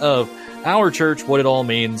state of our church, what it all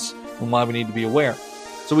means, and why we need to be aware.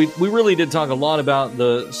 So we really did talk a lot about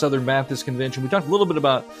the Southern Baptist Convention. We talked a little bit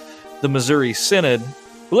about the Missouri Synod.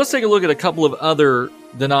 But let's take a look at a couple of other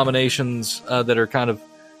denominations that are kind of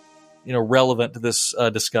relevant to this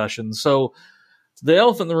discussion. So the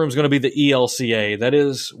elephant in the room is going to be the ELCA. That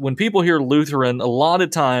is, when people hear Lutheran, a lot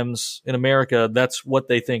of times in America, that's what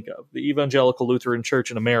they think of, the Evangelical Lutheran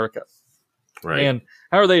Church in America. Right. And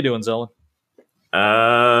how are they doing, Zelwyn?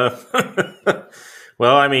 Well,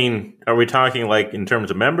 I mean, are we talking like in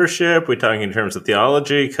terms of membership? Are we talking in terms of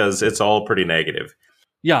theology? Because it's all pretty negative.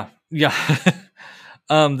 Yeah.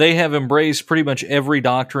 They have embraced pretty much every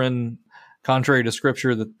doctrine contrary to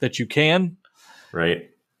Scripture that you can. Right.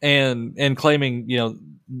 And claiming,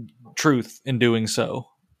 truth in doing so.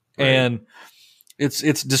 Right. And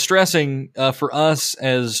it's distressing for us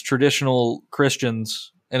as traditional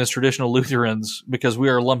Christians and as traditional Lutherans because we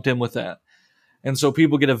are lumped in with that. And so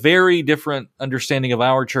people get a very different understanding of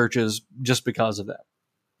our churches just because of that.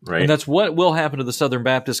 Right. And that's what will happen to the Southern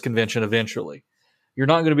Baptist Convention eventually. You're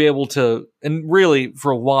not going to be able to, and really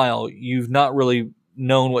for a while, you've not really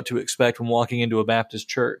known what to expect when walking into a Baptist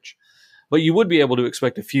church. But you would be able to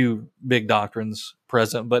expect a few big doctrines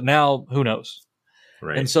present. But now, who knows?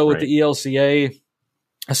 Right. And so with the ELCA,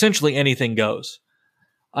 essentially anything goes.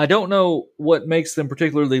 I don't know what makes them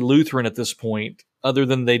particularly Lutheran at this point, other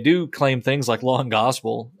than they do claim things like law and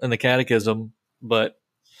gospel and the catechism, but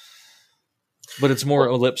it's more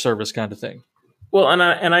a lip service kind of thing. Well,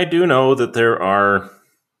 and I do know that there are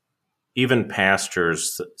even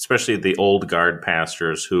pastors, especially the old guard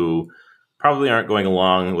pastors, who probably aren't going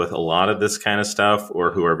along with a lot of this kind of stuff,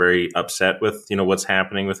 or who are very upset with what's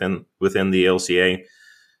happening within the LCA.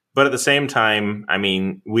 But at the same time, I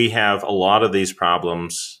mean, we have a lot of these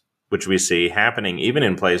problems which we see happening even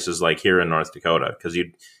in places like here in North Dakota, because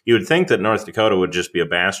you would think that North Dakota would just be a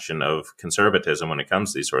bastion of conservatism when it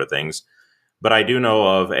comes to these sort of things. But I do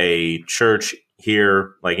know of a church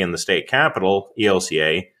here, like in the state capital,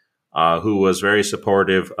 ELCA, who was very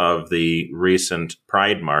supportive of the recent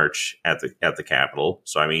Pride March at the Capitol.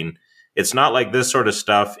 So, I mean, it's not like this sort of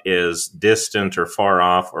stuff is distant or far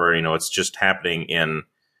off, or it's just happening in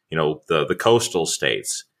the coastal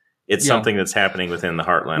states. It's something that's happening within the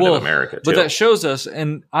heartland of America too. But that shows us,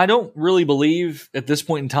 and I don't really believe at this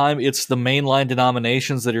point in time it's the mainline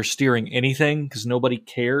denominations that are steering anything, because nobody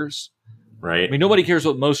cares. Right. I mean, nobody cares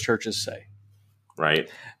what most churches say. Right.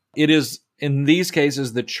 It is, in these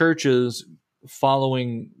cases, the churches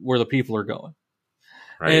following where the people are going.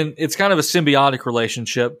 Right. And it's kind of a symbiotic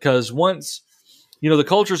relationship, because once, the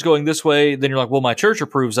culture's going this way, then you're like, well, my church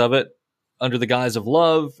approves of it under the guise of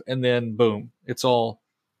love, and then boom, it's all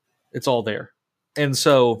there. And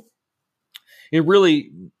so it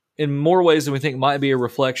really, in more ways than we think, might be a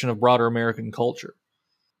reflection of broader American culture.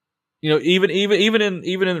 Even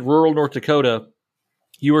in rural North Dakota,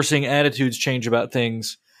 you are seeing attitudes change about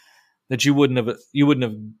things that you wouldn't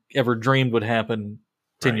have ever dreamed would happen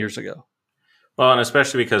 10 years ago. Well, and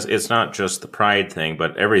especially because it's not just the pride thing,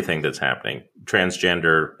 but everything that's happening,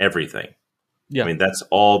 transgender, everything. Yeah. I mean, that's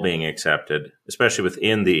all being accepted, especially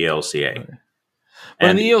within the ELCA. Right. But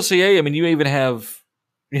in the ELCA, I mean, you even have,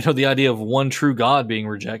 the idea of one true God being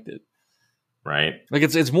rejected. Right. Like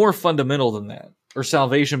it's more fundamental than that. Or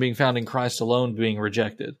salvation being found in Christ alone being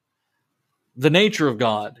rejected. The nature of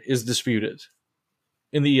God is disputed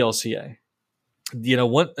in the ELCA.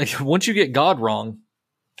 Once you get God wrong,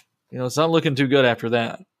 it's not looking too good after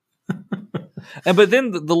that. But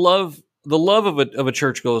then the love of a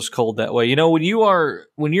church goes cold that way. When your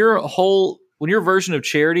version of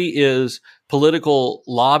charity is political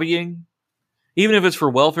lobbying, even if it's for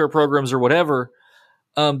welfare programs or whatever,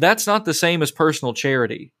 that's not the same as personal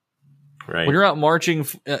charity. Right. When you're out marching,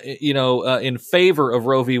 in favor of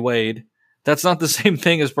Roe v. Wade, that's not the same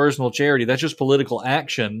thing as personal charity. That's just political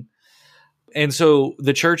action. And so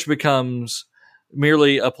the church becomes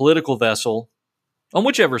merely a political vessel on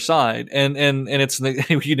whichever side. And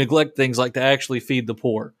you neglect things like to actually feed the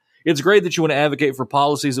poor. It's great that you want to advocate for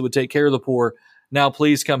policies that would take care of the poor. Now,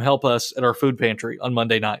 please come help us at our food pantry on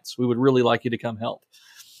Monday nights. We would really like you to come help.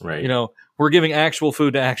 Right. We're giving actual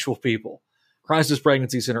food to actual people. Crisis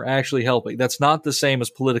Pregnancy Center actually helping. That's not the same as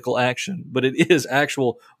political action, but it is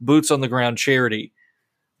actual boots on the ground charity,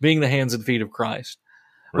 being the hands and feet of Christ.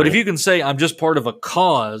 Right. But if you can say, I'm just part of a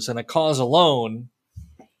cause and a cause alone,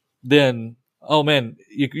 then, oh man,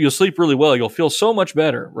 you'll sleep really well. You'll feel so much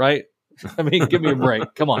better, right? I mean, give me a break.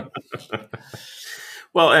 Come on.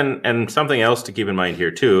 Well, and something else to keep in mind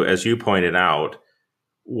here too, as you pointed out,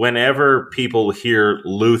 whenever people hear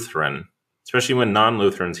Lutheran, especially when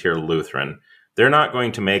non-Lutherans hear Lutheran, they're not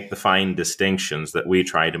going to make the fine distinctions that we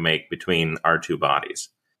try to make between our two bodies.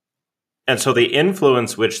 And so the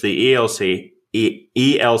influence which the ELCA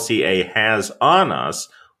has on us,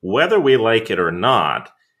 whether we like it or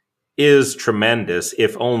not, is tremendous,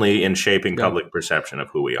 if only in shaping public perception of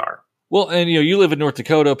who we are. Well, and you live in North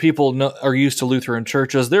Dakota. People are used to Lutheran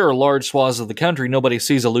churches. There are large swaths of the country nobody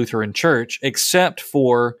sees a Lutheran church except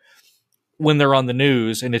for when they're on the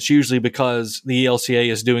news, and it's usually because the ELCA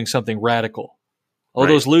is doing something radical. Oh,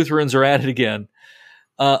 those Lutherans are at it again.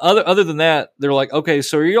 Other than that, they're like, okay,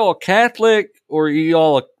 so are you all Catholic or are you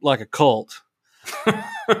all like a cult?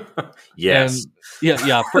 Yes.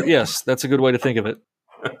 And yes, that's a good way to think of it.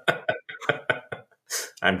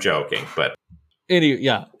 I'm joking, but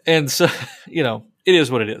and so it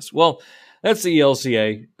is what it is. Well, that's the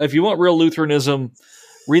ELCA. If you want real Lutheranism,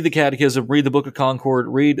 read the Catechism, read the Book of Concord,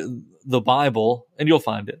 read the Bible, and you'll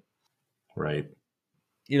find it. Right.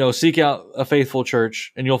 Seek out a faithful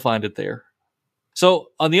church, and you'll find it there. So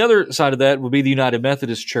on the other side of that would be the United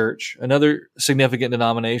Methodist Church, another significant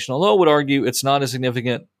denomination, although I would argue it's not as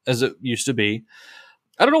significant as it used to be.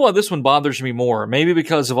 I don't know why this one bothers me more. Maybe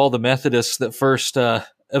because of all the Methodists that first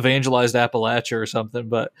evangelized Appalachia or something,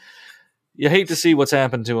 but you hate to see what's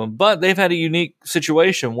happened to them. But they've had a unique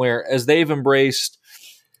situation where, as they've embraced,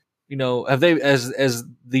 as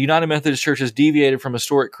the United Methodist Church has deviated from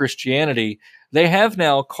historic Christianity, they have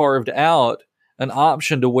now carved out an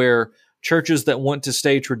option to where churches that want to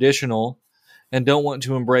stay traditional and don't want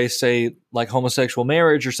to embrace, say, like homosexual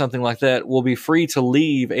marriage or something like that, will be free to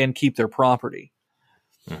leave and keep their property.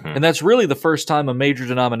 Mm-hmm. And that's really the first time a major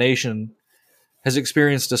denomination has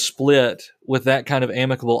experienced a split with that kind of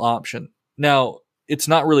amicable option. Now, it's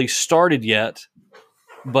not really started yet,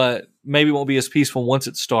 but maybe it won't be as peaceful once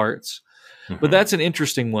it starts. Mm-hmm. But that's an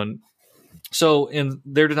interesting one. So in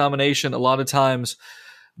their denomination, a lot of times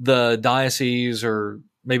the diocese or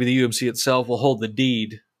maybe the UMC itself will hold the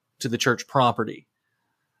deed to the church property.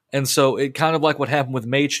 And so it kind of like what happened with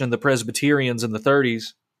Machen and the Presbyterians in the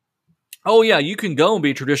 30s. Oh, yeah, you can go and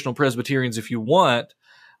be traditional Presbyterians if you want,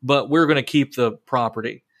 but we're going to keep the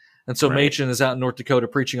property. And so Machen is out in North Dakota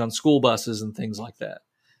preaching on school buses and things like that.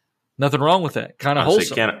 Nothing wrong with that. Kind of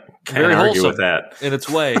wholesome. Can't very argue wholesome with that in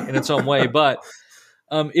its own way. But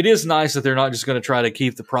it is nice that they're not just going to try to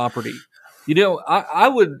keep the property.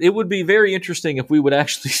 It would be very interesting if we would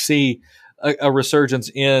actually see a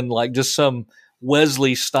resurgence in like just some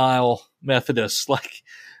Wesley style Methodists. Like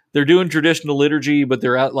they're doing traditional liturgy, but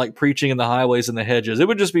they're out like preaching in the highways and the hedges. It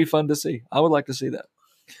would just be fun to see. I would like to see that.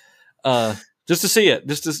 Just to see it,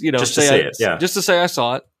 just to say I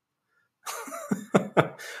saw it.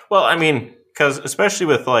 Well, I mean, because especially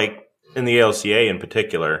with like in the ALCA in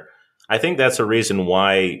particular, I think that's a reason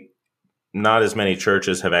why not as many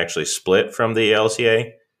churches have actually split from the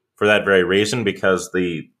ALCA for that very reason, because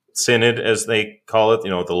the synod, as they call it,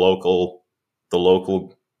 the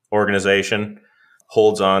local organization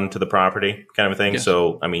holds on to the property kind of a thing. Yes.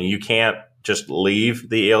 So, I mean, you can't just leave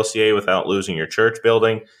the ALCA without losing your church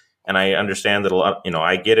building. And I understand that a lot,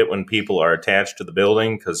 I get it when people are attached to the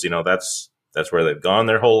building because, that's where they've gone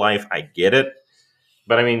their whole life. I get it.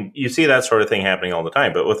 But I mean, you see that sort of thing happening all the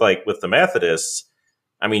time. But with the Methodists,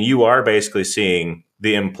 I mean, you are basically seeing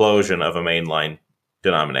the implosion of a mainline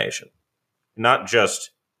denomination, not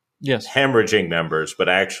just hemorrhaging members, but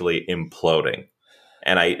actually imploding.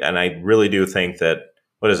 And I really do think that,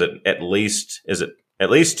 at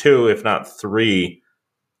least two, if not three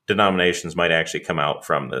denominations might actually come out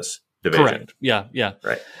from this division. Correct. Yeah.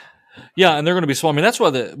 Right. Yeah, and they're going to be small. I mean, that's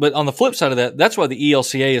why but on the flip side of that, that's why the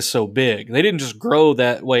ELCA is so big. They didn't just grow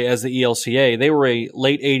that way as the ELCA. They were a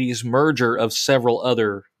late 80s merger of several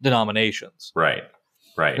other denominations. Right.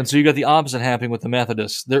 And so you got the opposite happening with the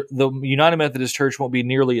Methodists. The United Methodist Church won't be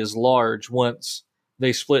nearly as large once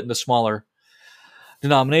they split into smaller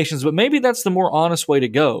denominations, but maybe that's the more honest way to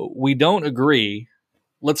go. We don't agree.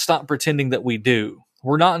 Let's stop pretending that we do.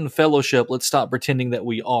 We're not in fellowship. Let's stop pretending that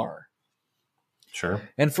we are. Sure.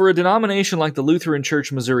 And for a denomination like the Lutheran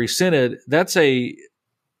Church Missouri Synod, that's a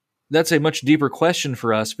much deeper question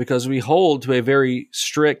for us because we hold to a very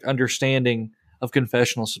strict understanding of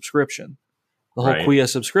confessional subscription, the whole quia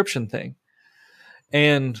subscription thing.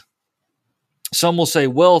 And some will say,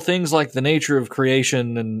 well, things like the nature of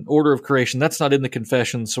creation and order of creation, that's not in the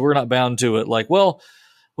confession, so we're not bound to it. Like, well,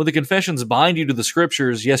 when the confessions bind you to the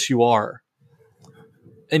scriptures, yes, you are.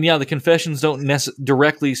 And yeah, the confessions don't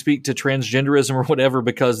directly speak to transgenderism or whatever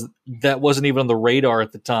because that wasn't even on the radar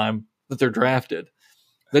at the time that they're drafted.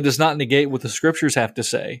 That does not negate what the scriptures have to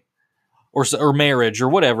say, or marriage or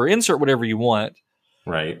whatever. Insert whatever you want.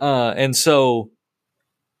 Right. And so,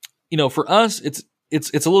 for us, it's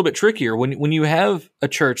a little bit trickier when you have a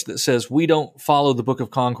church that says we don't follow the Book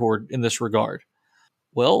of Concord in this regard.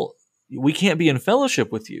 Well, we can't be in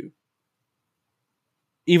fellowship with you,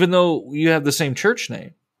 even though you have the same church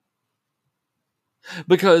name.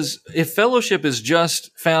 Because if fellowship is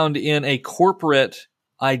just found in a corporate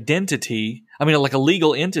identity, like a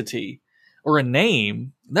legal entity or a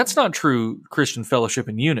name, that's not true Christian fellowship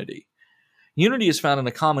and unity. Unity is found in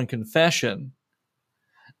a common confession,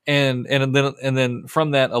 and then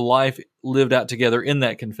from that, a life lived out together in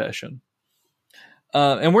that confession.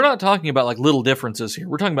 And we're not talking about like little differences here.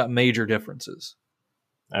 We're talking about major differences.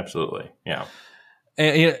 Absolutely. Yeah.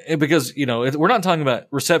 And because, we're not talking about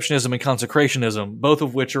receptionism and consecrationism, both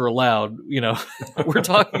of which are allowed, we're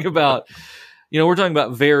talking about,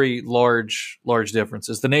 very large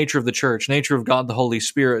differences. The nature of the church, nature of God, the Holy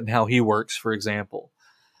Spirit, and how he works, for example.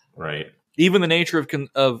 Right. Even the nature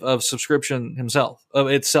of subscription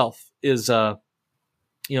itself is not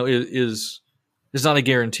a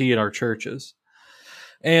guarantee in our churches.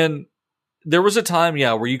 And there was a time,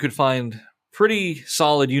 where you could find pretty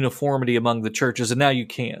solid uniformity among the churches, and now you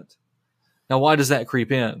can't. Now, why does that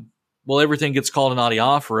creep in? Well, everything gets called an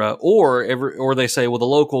adiaphora, or they say, well,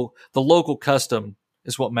 the local custom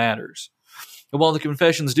is what matters. And while the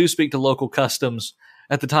confessions do speak to local customs,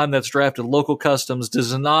 at the time that's drafted, local customs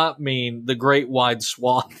does not mean the great wide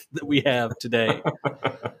swath that we have today.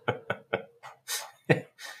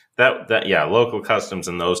 Local customs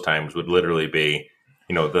in those times would literally be,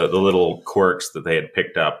 the little quirks that they had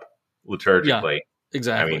picked up liturgically. Yeah,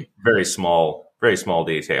 exactly. Very small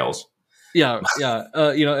details.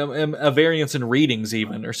 A variance in readings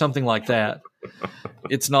even, or something like that.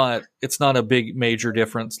 It's not a big major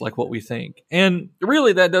difference like what we think. And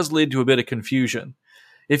really that does lead to a bit of confusion.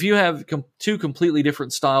 If you have two completely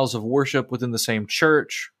different styles of worship within the same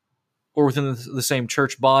church or within the same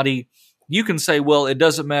church body, you can say, well, it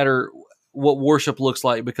doesn't matter what worship looks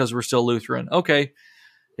like because we're still Lutheran. Okay,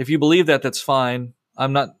 if you believe that, that's fine.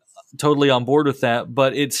 I'm not totally on board with that,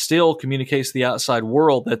 but it still communicates to the outside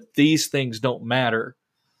world that these things don't matter,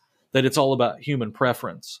 that it's all about human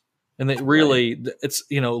preference, and that really it's,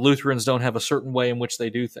 Lutherans don't have a certain way in which they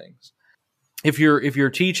do things. If you're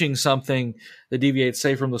teaching something that deviates,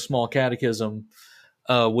 say, from the small catechism,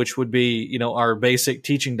 which would be, our basic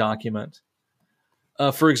teaching document.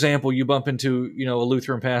 For example, you bump into, a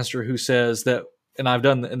Lutheran pastor who says that,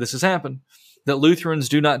 and this has happened, that Lutherans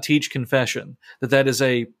do not teach confession, that is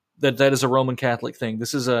a Roman Catholic thing.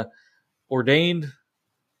 This is a ordained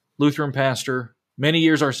Lutheran pastor, many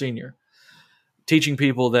years our senior, teaching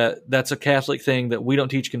people that that's a Catholic thing, that we don't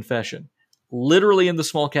teach confession. Literally in the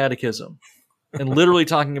small catechism, and literally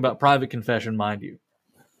talking about private confession, mind you.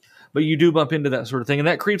 But you do bump into that sort of thing, and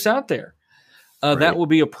that creeps out there. Right. That will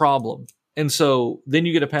be a problem. And so then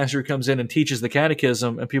you get a pastor who comes in and teaches the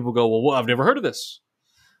catechism, and people go, well, I've never heard of this.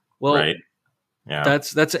 Well, right. Yeah.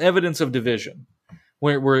 That's evidence of division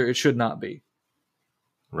where it should not be.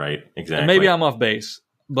 Right. Exactly. And maybe I'm off base,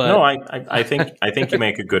 but no, I think you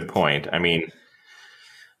make a good point.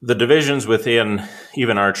 The divisions within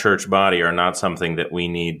even our church body are not something that we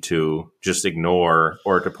need to just ignore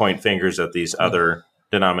or to point fingers at these other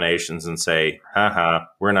denominations and say, haha,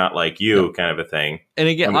 we're not like you, kind of a thing. And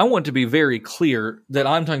again, I want to be very clear that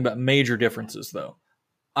I'm talking about major differences, though.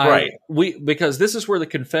 Right. Because this is where the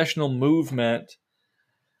confessional movement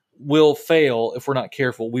will fail if we're not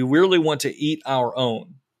careful. We really want to eat our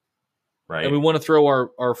own. Right. And we want to throw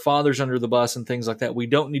our fathers under the bus and things like that. We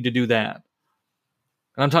don't need to do that.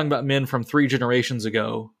 And I'm talking about men from 3 generations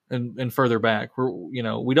ago and further back.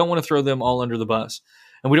 We don't want to throw them all under the bus.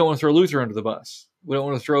 And we don't want to throw Luther under the bus. We don't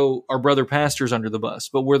want to throw our brother pastors under the bus.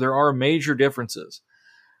 But where there are major differences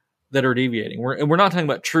that are deviating, we're not talking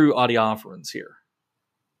about true adiaphorans here.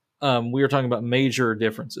 We are talking about major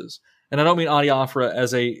differences. And I don't mean adiaphora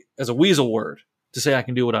as a weasel word to say I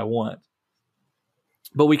can do what I want.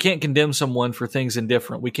 But we can't condemn someone for things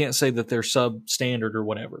indifferent. We can't say that they're substandard or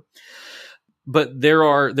whatever. But there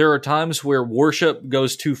are times where worship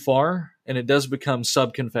goes too far and it does become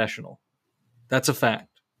subconfessional. That's a fact.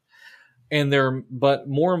 And but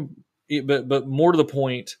more to the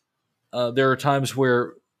point, there are times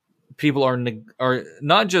where people are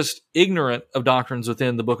not just ignorant of doctrines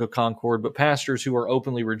within the Book of Concord, but pastors who are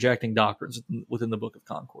openly rejecting doctrines within the Book of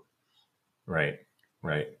Concord. Right.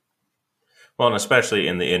 Well, and especially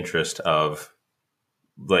in the interest of,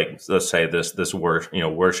 like, let's say this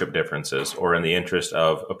worship differences, or in the interest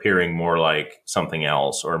of appearing more like something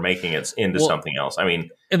else or making it into something else.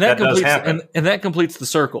 And that does happen. And that completes the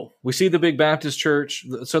circle. We see the big Baptist church,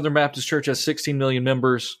 the Southern Baptist Church has 16 million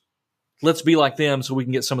members. let's be like them so we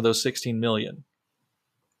can get some of those 16 million.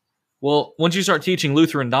 Well, once you start teaching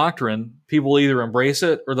Lutheran doctrine, people will either embrace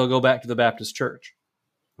it or they'll go back to the Baptist church.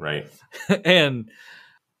 Right. And,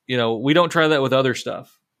 we don't try that with other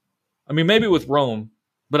stuff. I mean, maybe with Rome,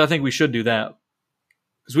 but I think we should do that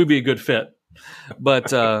because we'd be a good fit.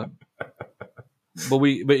 But, I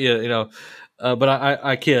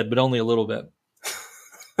kid, but only a little bit.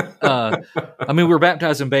 I mean, we're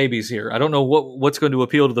baptizing babies here. I don't know what's going to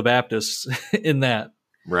appeal to the Baptists in that.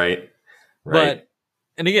 Right. But,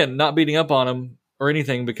 and again, not beating up on them or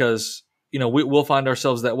anything because, we'll find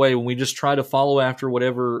ourselves that way when we just try to follow after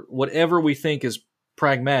whatever we think is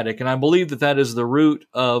pragmatic. And I believe that is the root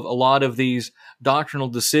of a lot of these doctrinal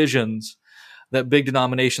decisions that big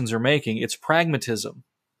denominations are making. It's pragmatism.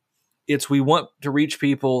 It's we want to reach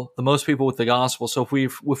the most people with the gospel. So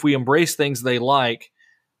if we embrace things they like,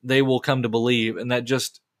 they will come to believe. And that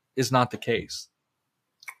just is not the case.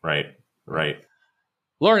 Right.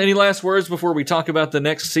 Lauren, any last words before we talk about the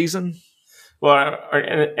next season? Well,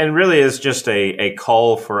 and really is just a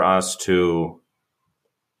call for us to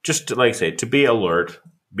just, like I say, to be alert,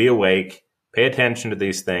 be awake, pay attention to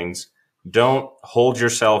these things. Don't hold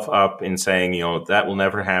yourself up in saying, that will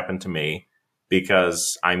never happen to me,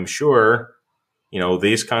 because I'm sure,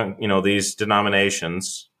 these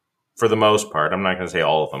denominations, for the most part, I'm not going to say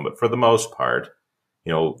all of them, but for the most part,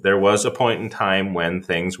 there was a point in time when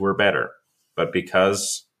things were better. But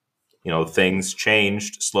because, things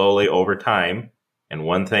changed slowly over time and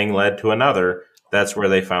one thing led to another, that's where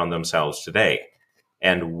they found themselves today.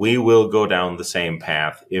 And we will go down the same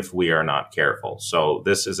path if we are not careful. So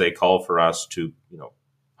this is a call for us to,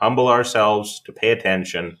 humble ourselves, to pay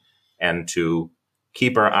attention, and to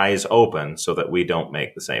keep our eyes open so that we don't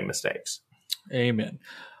make the same mistakes. Amen.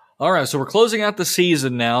 All right, so we're closing out the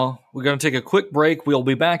season now. We're going to take a quick break. We'll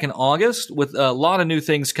be back in August with a lot of new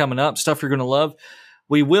things coming up, stuff you're going to love.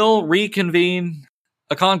 We will reconvene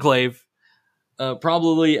a conclave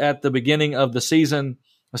probably at the beginning of the season,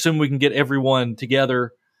 assuming we can get everyone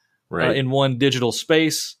together in one digital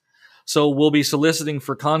space. So we'll be soliciting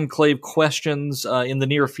for conclave questions in the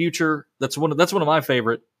near future. That's one of my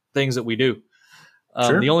favorite things that we do.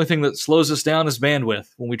 Sure. The only thing that slows us down is bandwidth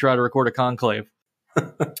when we try to record a conclave.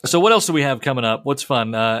 So what else do we have coming up? What's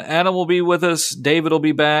fun? Adam will be with us. David will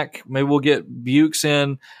be back. Maybe we'll get Bukes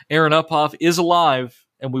in. Aaron Uphoff is alive,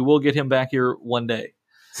 and we will get him back here one day.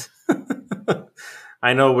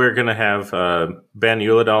 I know we're going to have Ben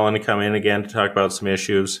Uladolin to come in again to talk about some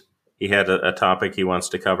issues. He had a topic he wants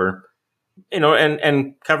to cover.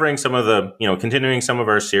 And covering some of the, continuing some of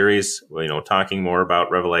our series, talking more about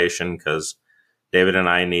Revelation, because David and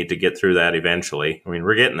I need to get through that eventually. I mean,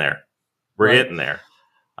 we're getting there. We're getting there.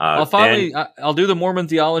 I'll do the Mormon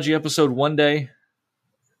theology episode one day,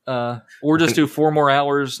 or just do 4 more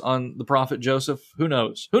hours on the prophet Joseph. Who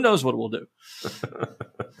knows? Who knows what we'll do?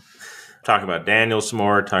 Talk about Daniel some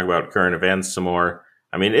more. Talk about current events some more.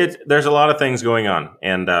 I mean, there's a lot of things going on.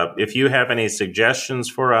 And if you have any suggestions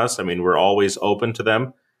for us, I mean, we're always open to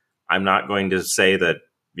them. I'm not going to say that,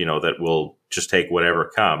 that we'll just take whatever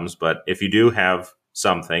comes. But if you do have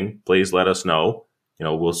something, please let us know.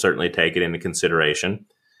 We'll certainly take it into consideration.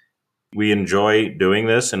 We enjoy doing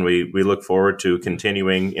this, and we look forward to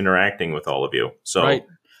continuing interacting with all of you. So, right.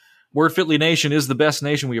 Word Fitly Nation is the best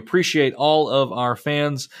nation. We appreciate all of our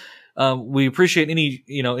fans. We appreciate any,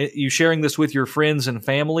 you sharing this with your friends and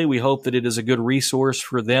family. We hope that it is a good resource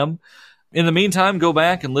for them. In the meantime, go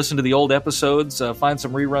back and listen to the old episodes. Find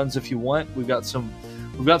some reruns if you want. We've got some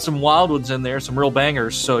wild ones in there, some real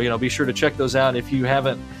bangers. So, be sure to check those out if you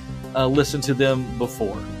haven't listened to them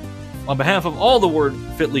before. On behalf of all the Word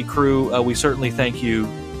Fitly crew, we certainly thank you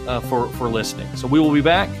for listening. So we will be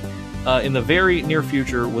back in the very near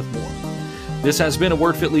future with more. This has been a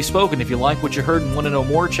Word Fitly Spoken. If you like what you heard and want to know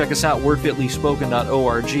more, check us out,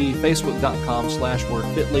 wordfitlyspoken.org,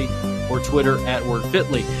 facebook.com/wordfitly, or Twitter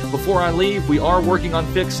 @wordfitly. Before I leave, we are working on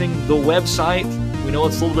fixing the website. We know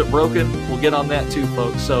it's a little bit broken. We'll get on that too,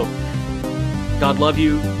 folks. So God love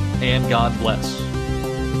you and God bless.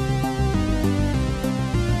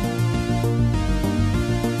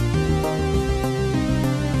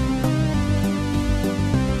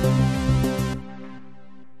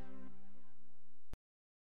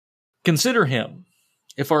 Consider him.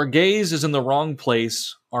 If our gaze is in the wrong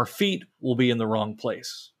place, our feet will be in the wrong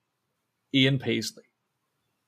place. Ian Paisley.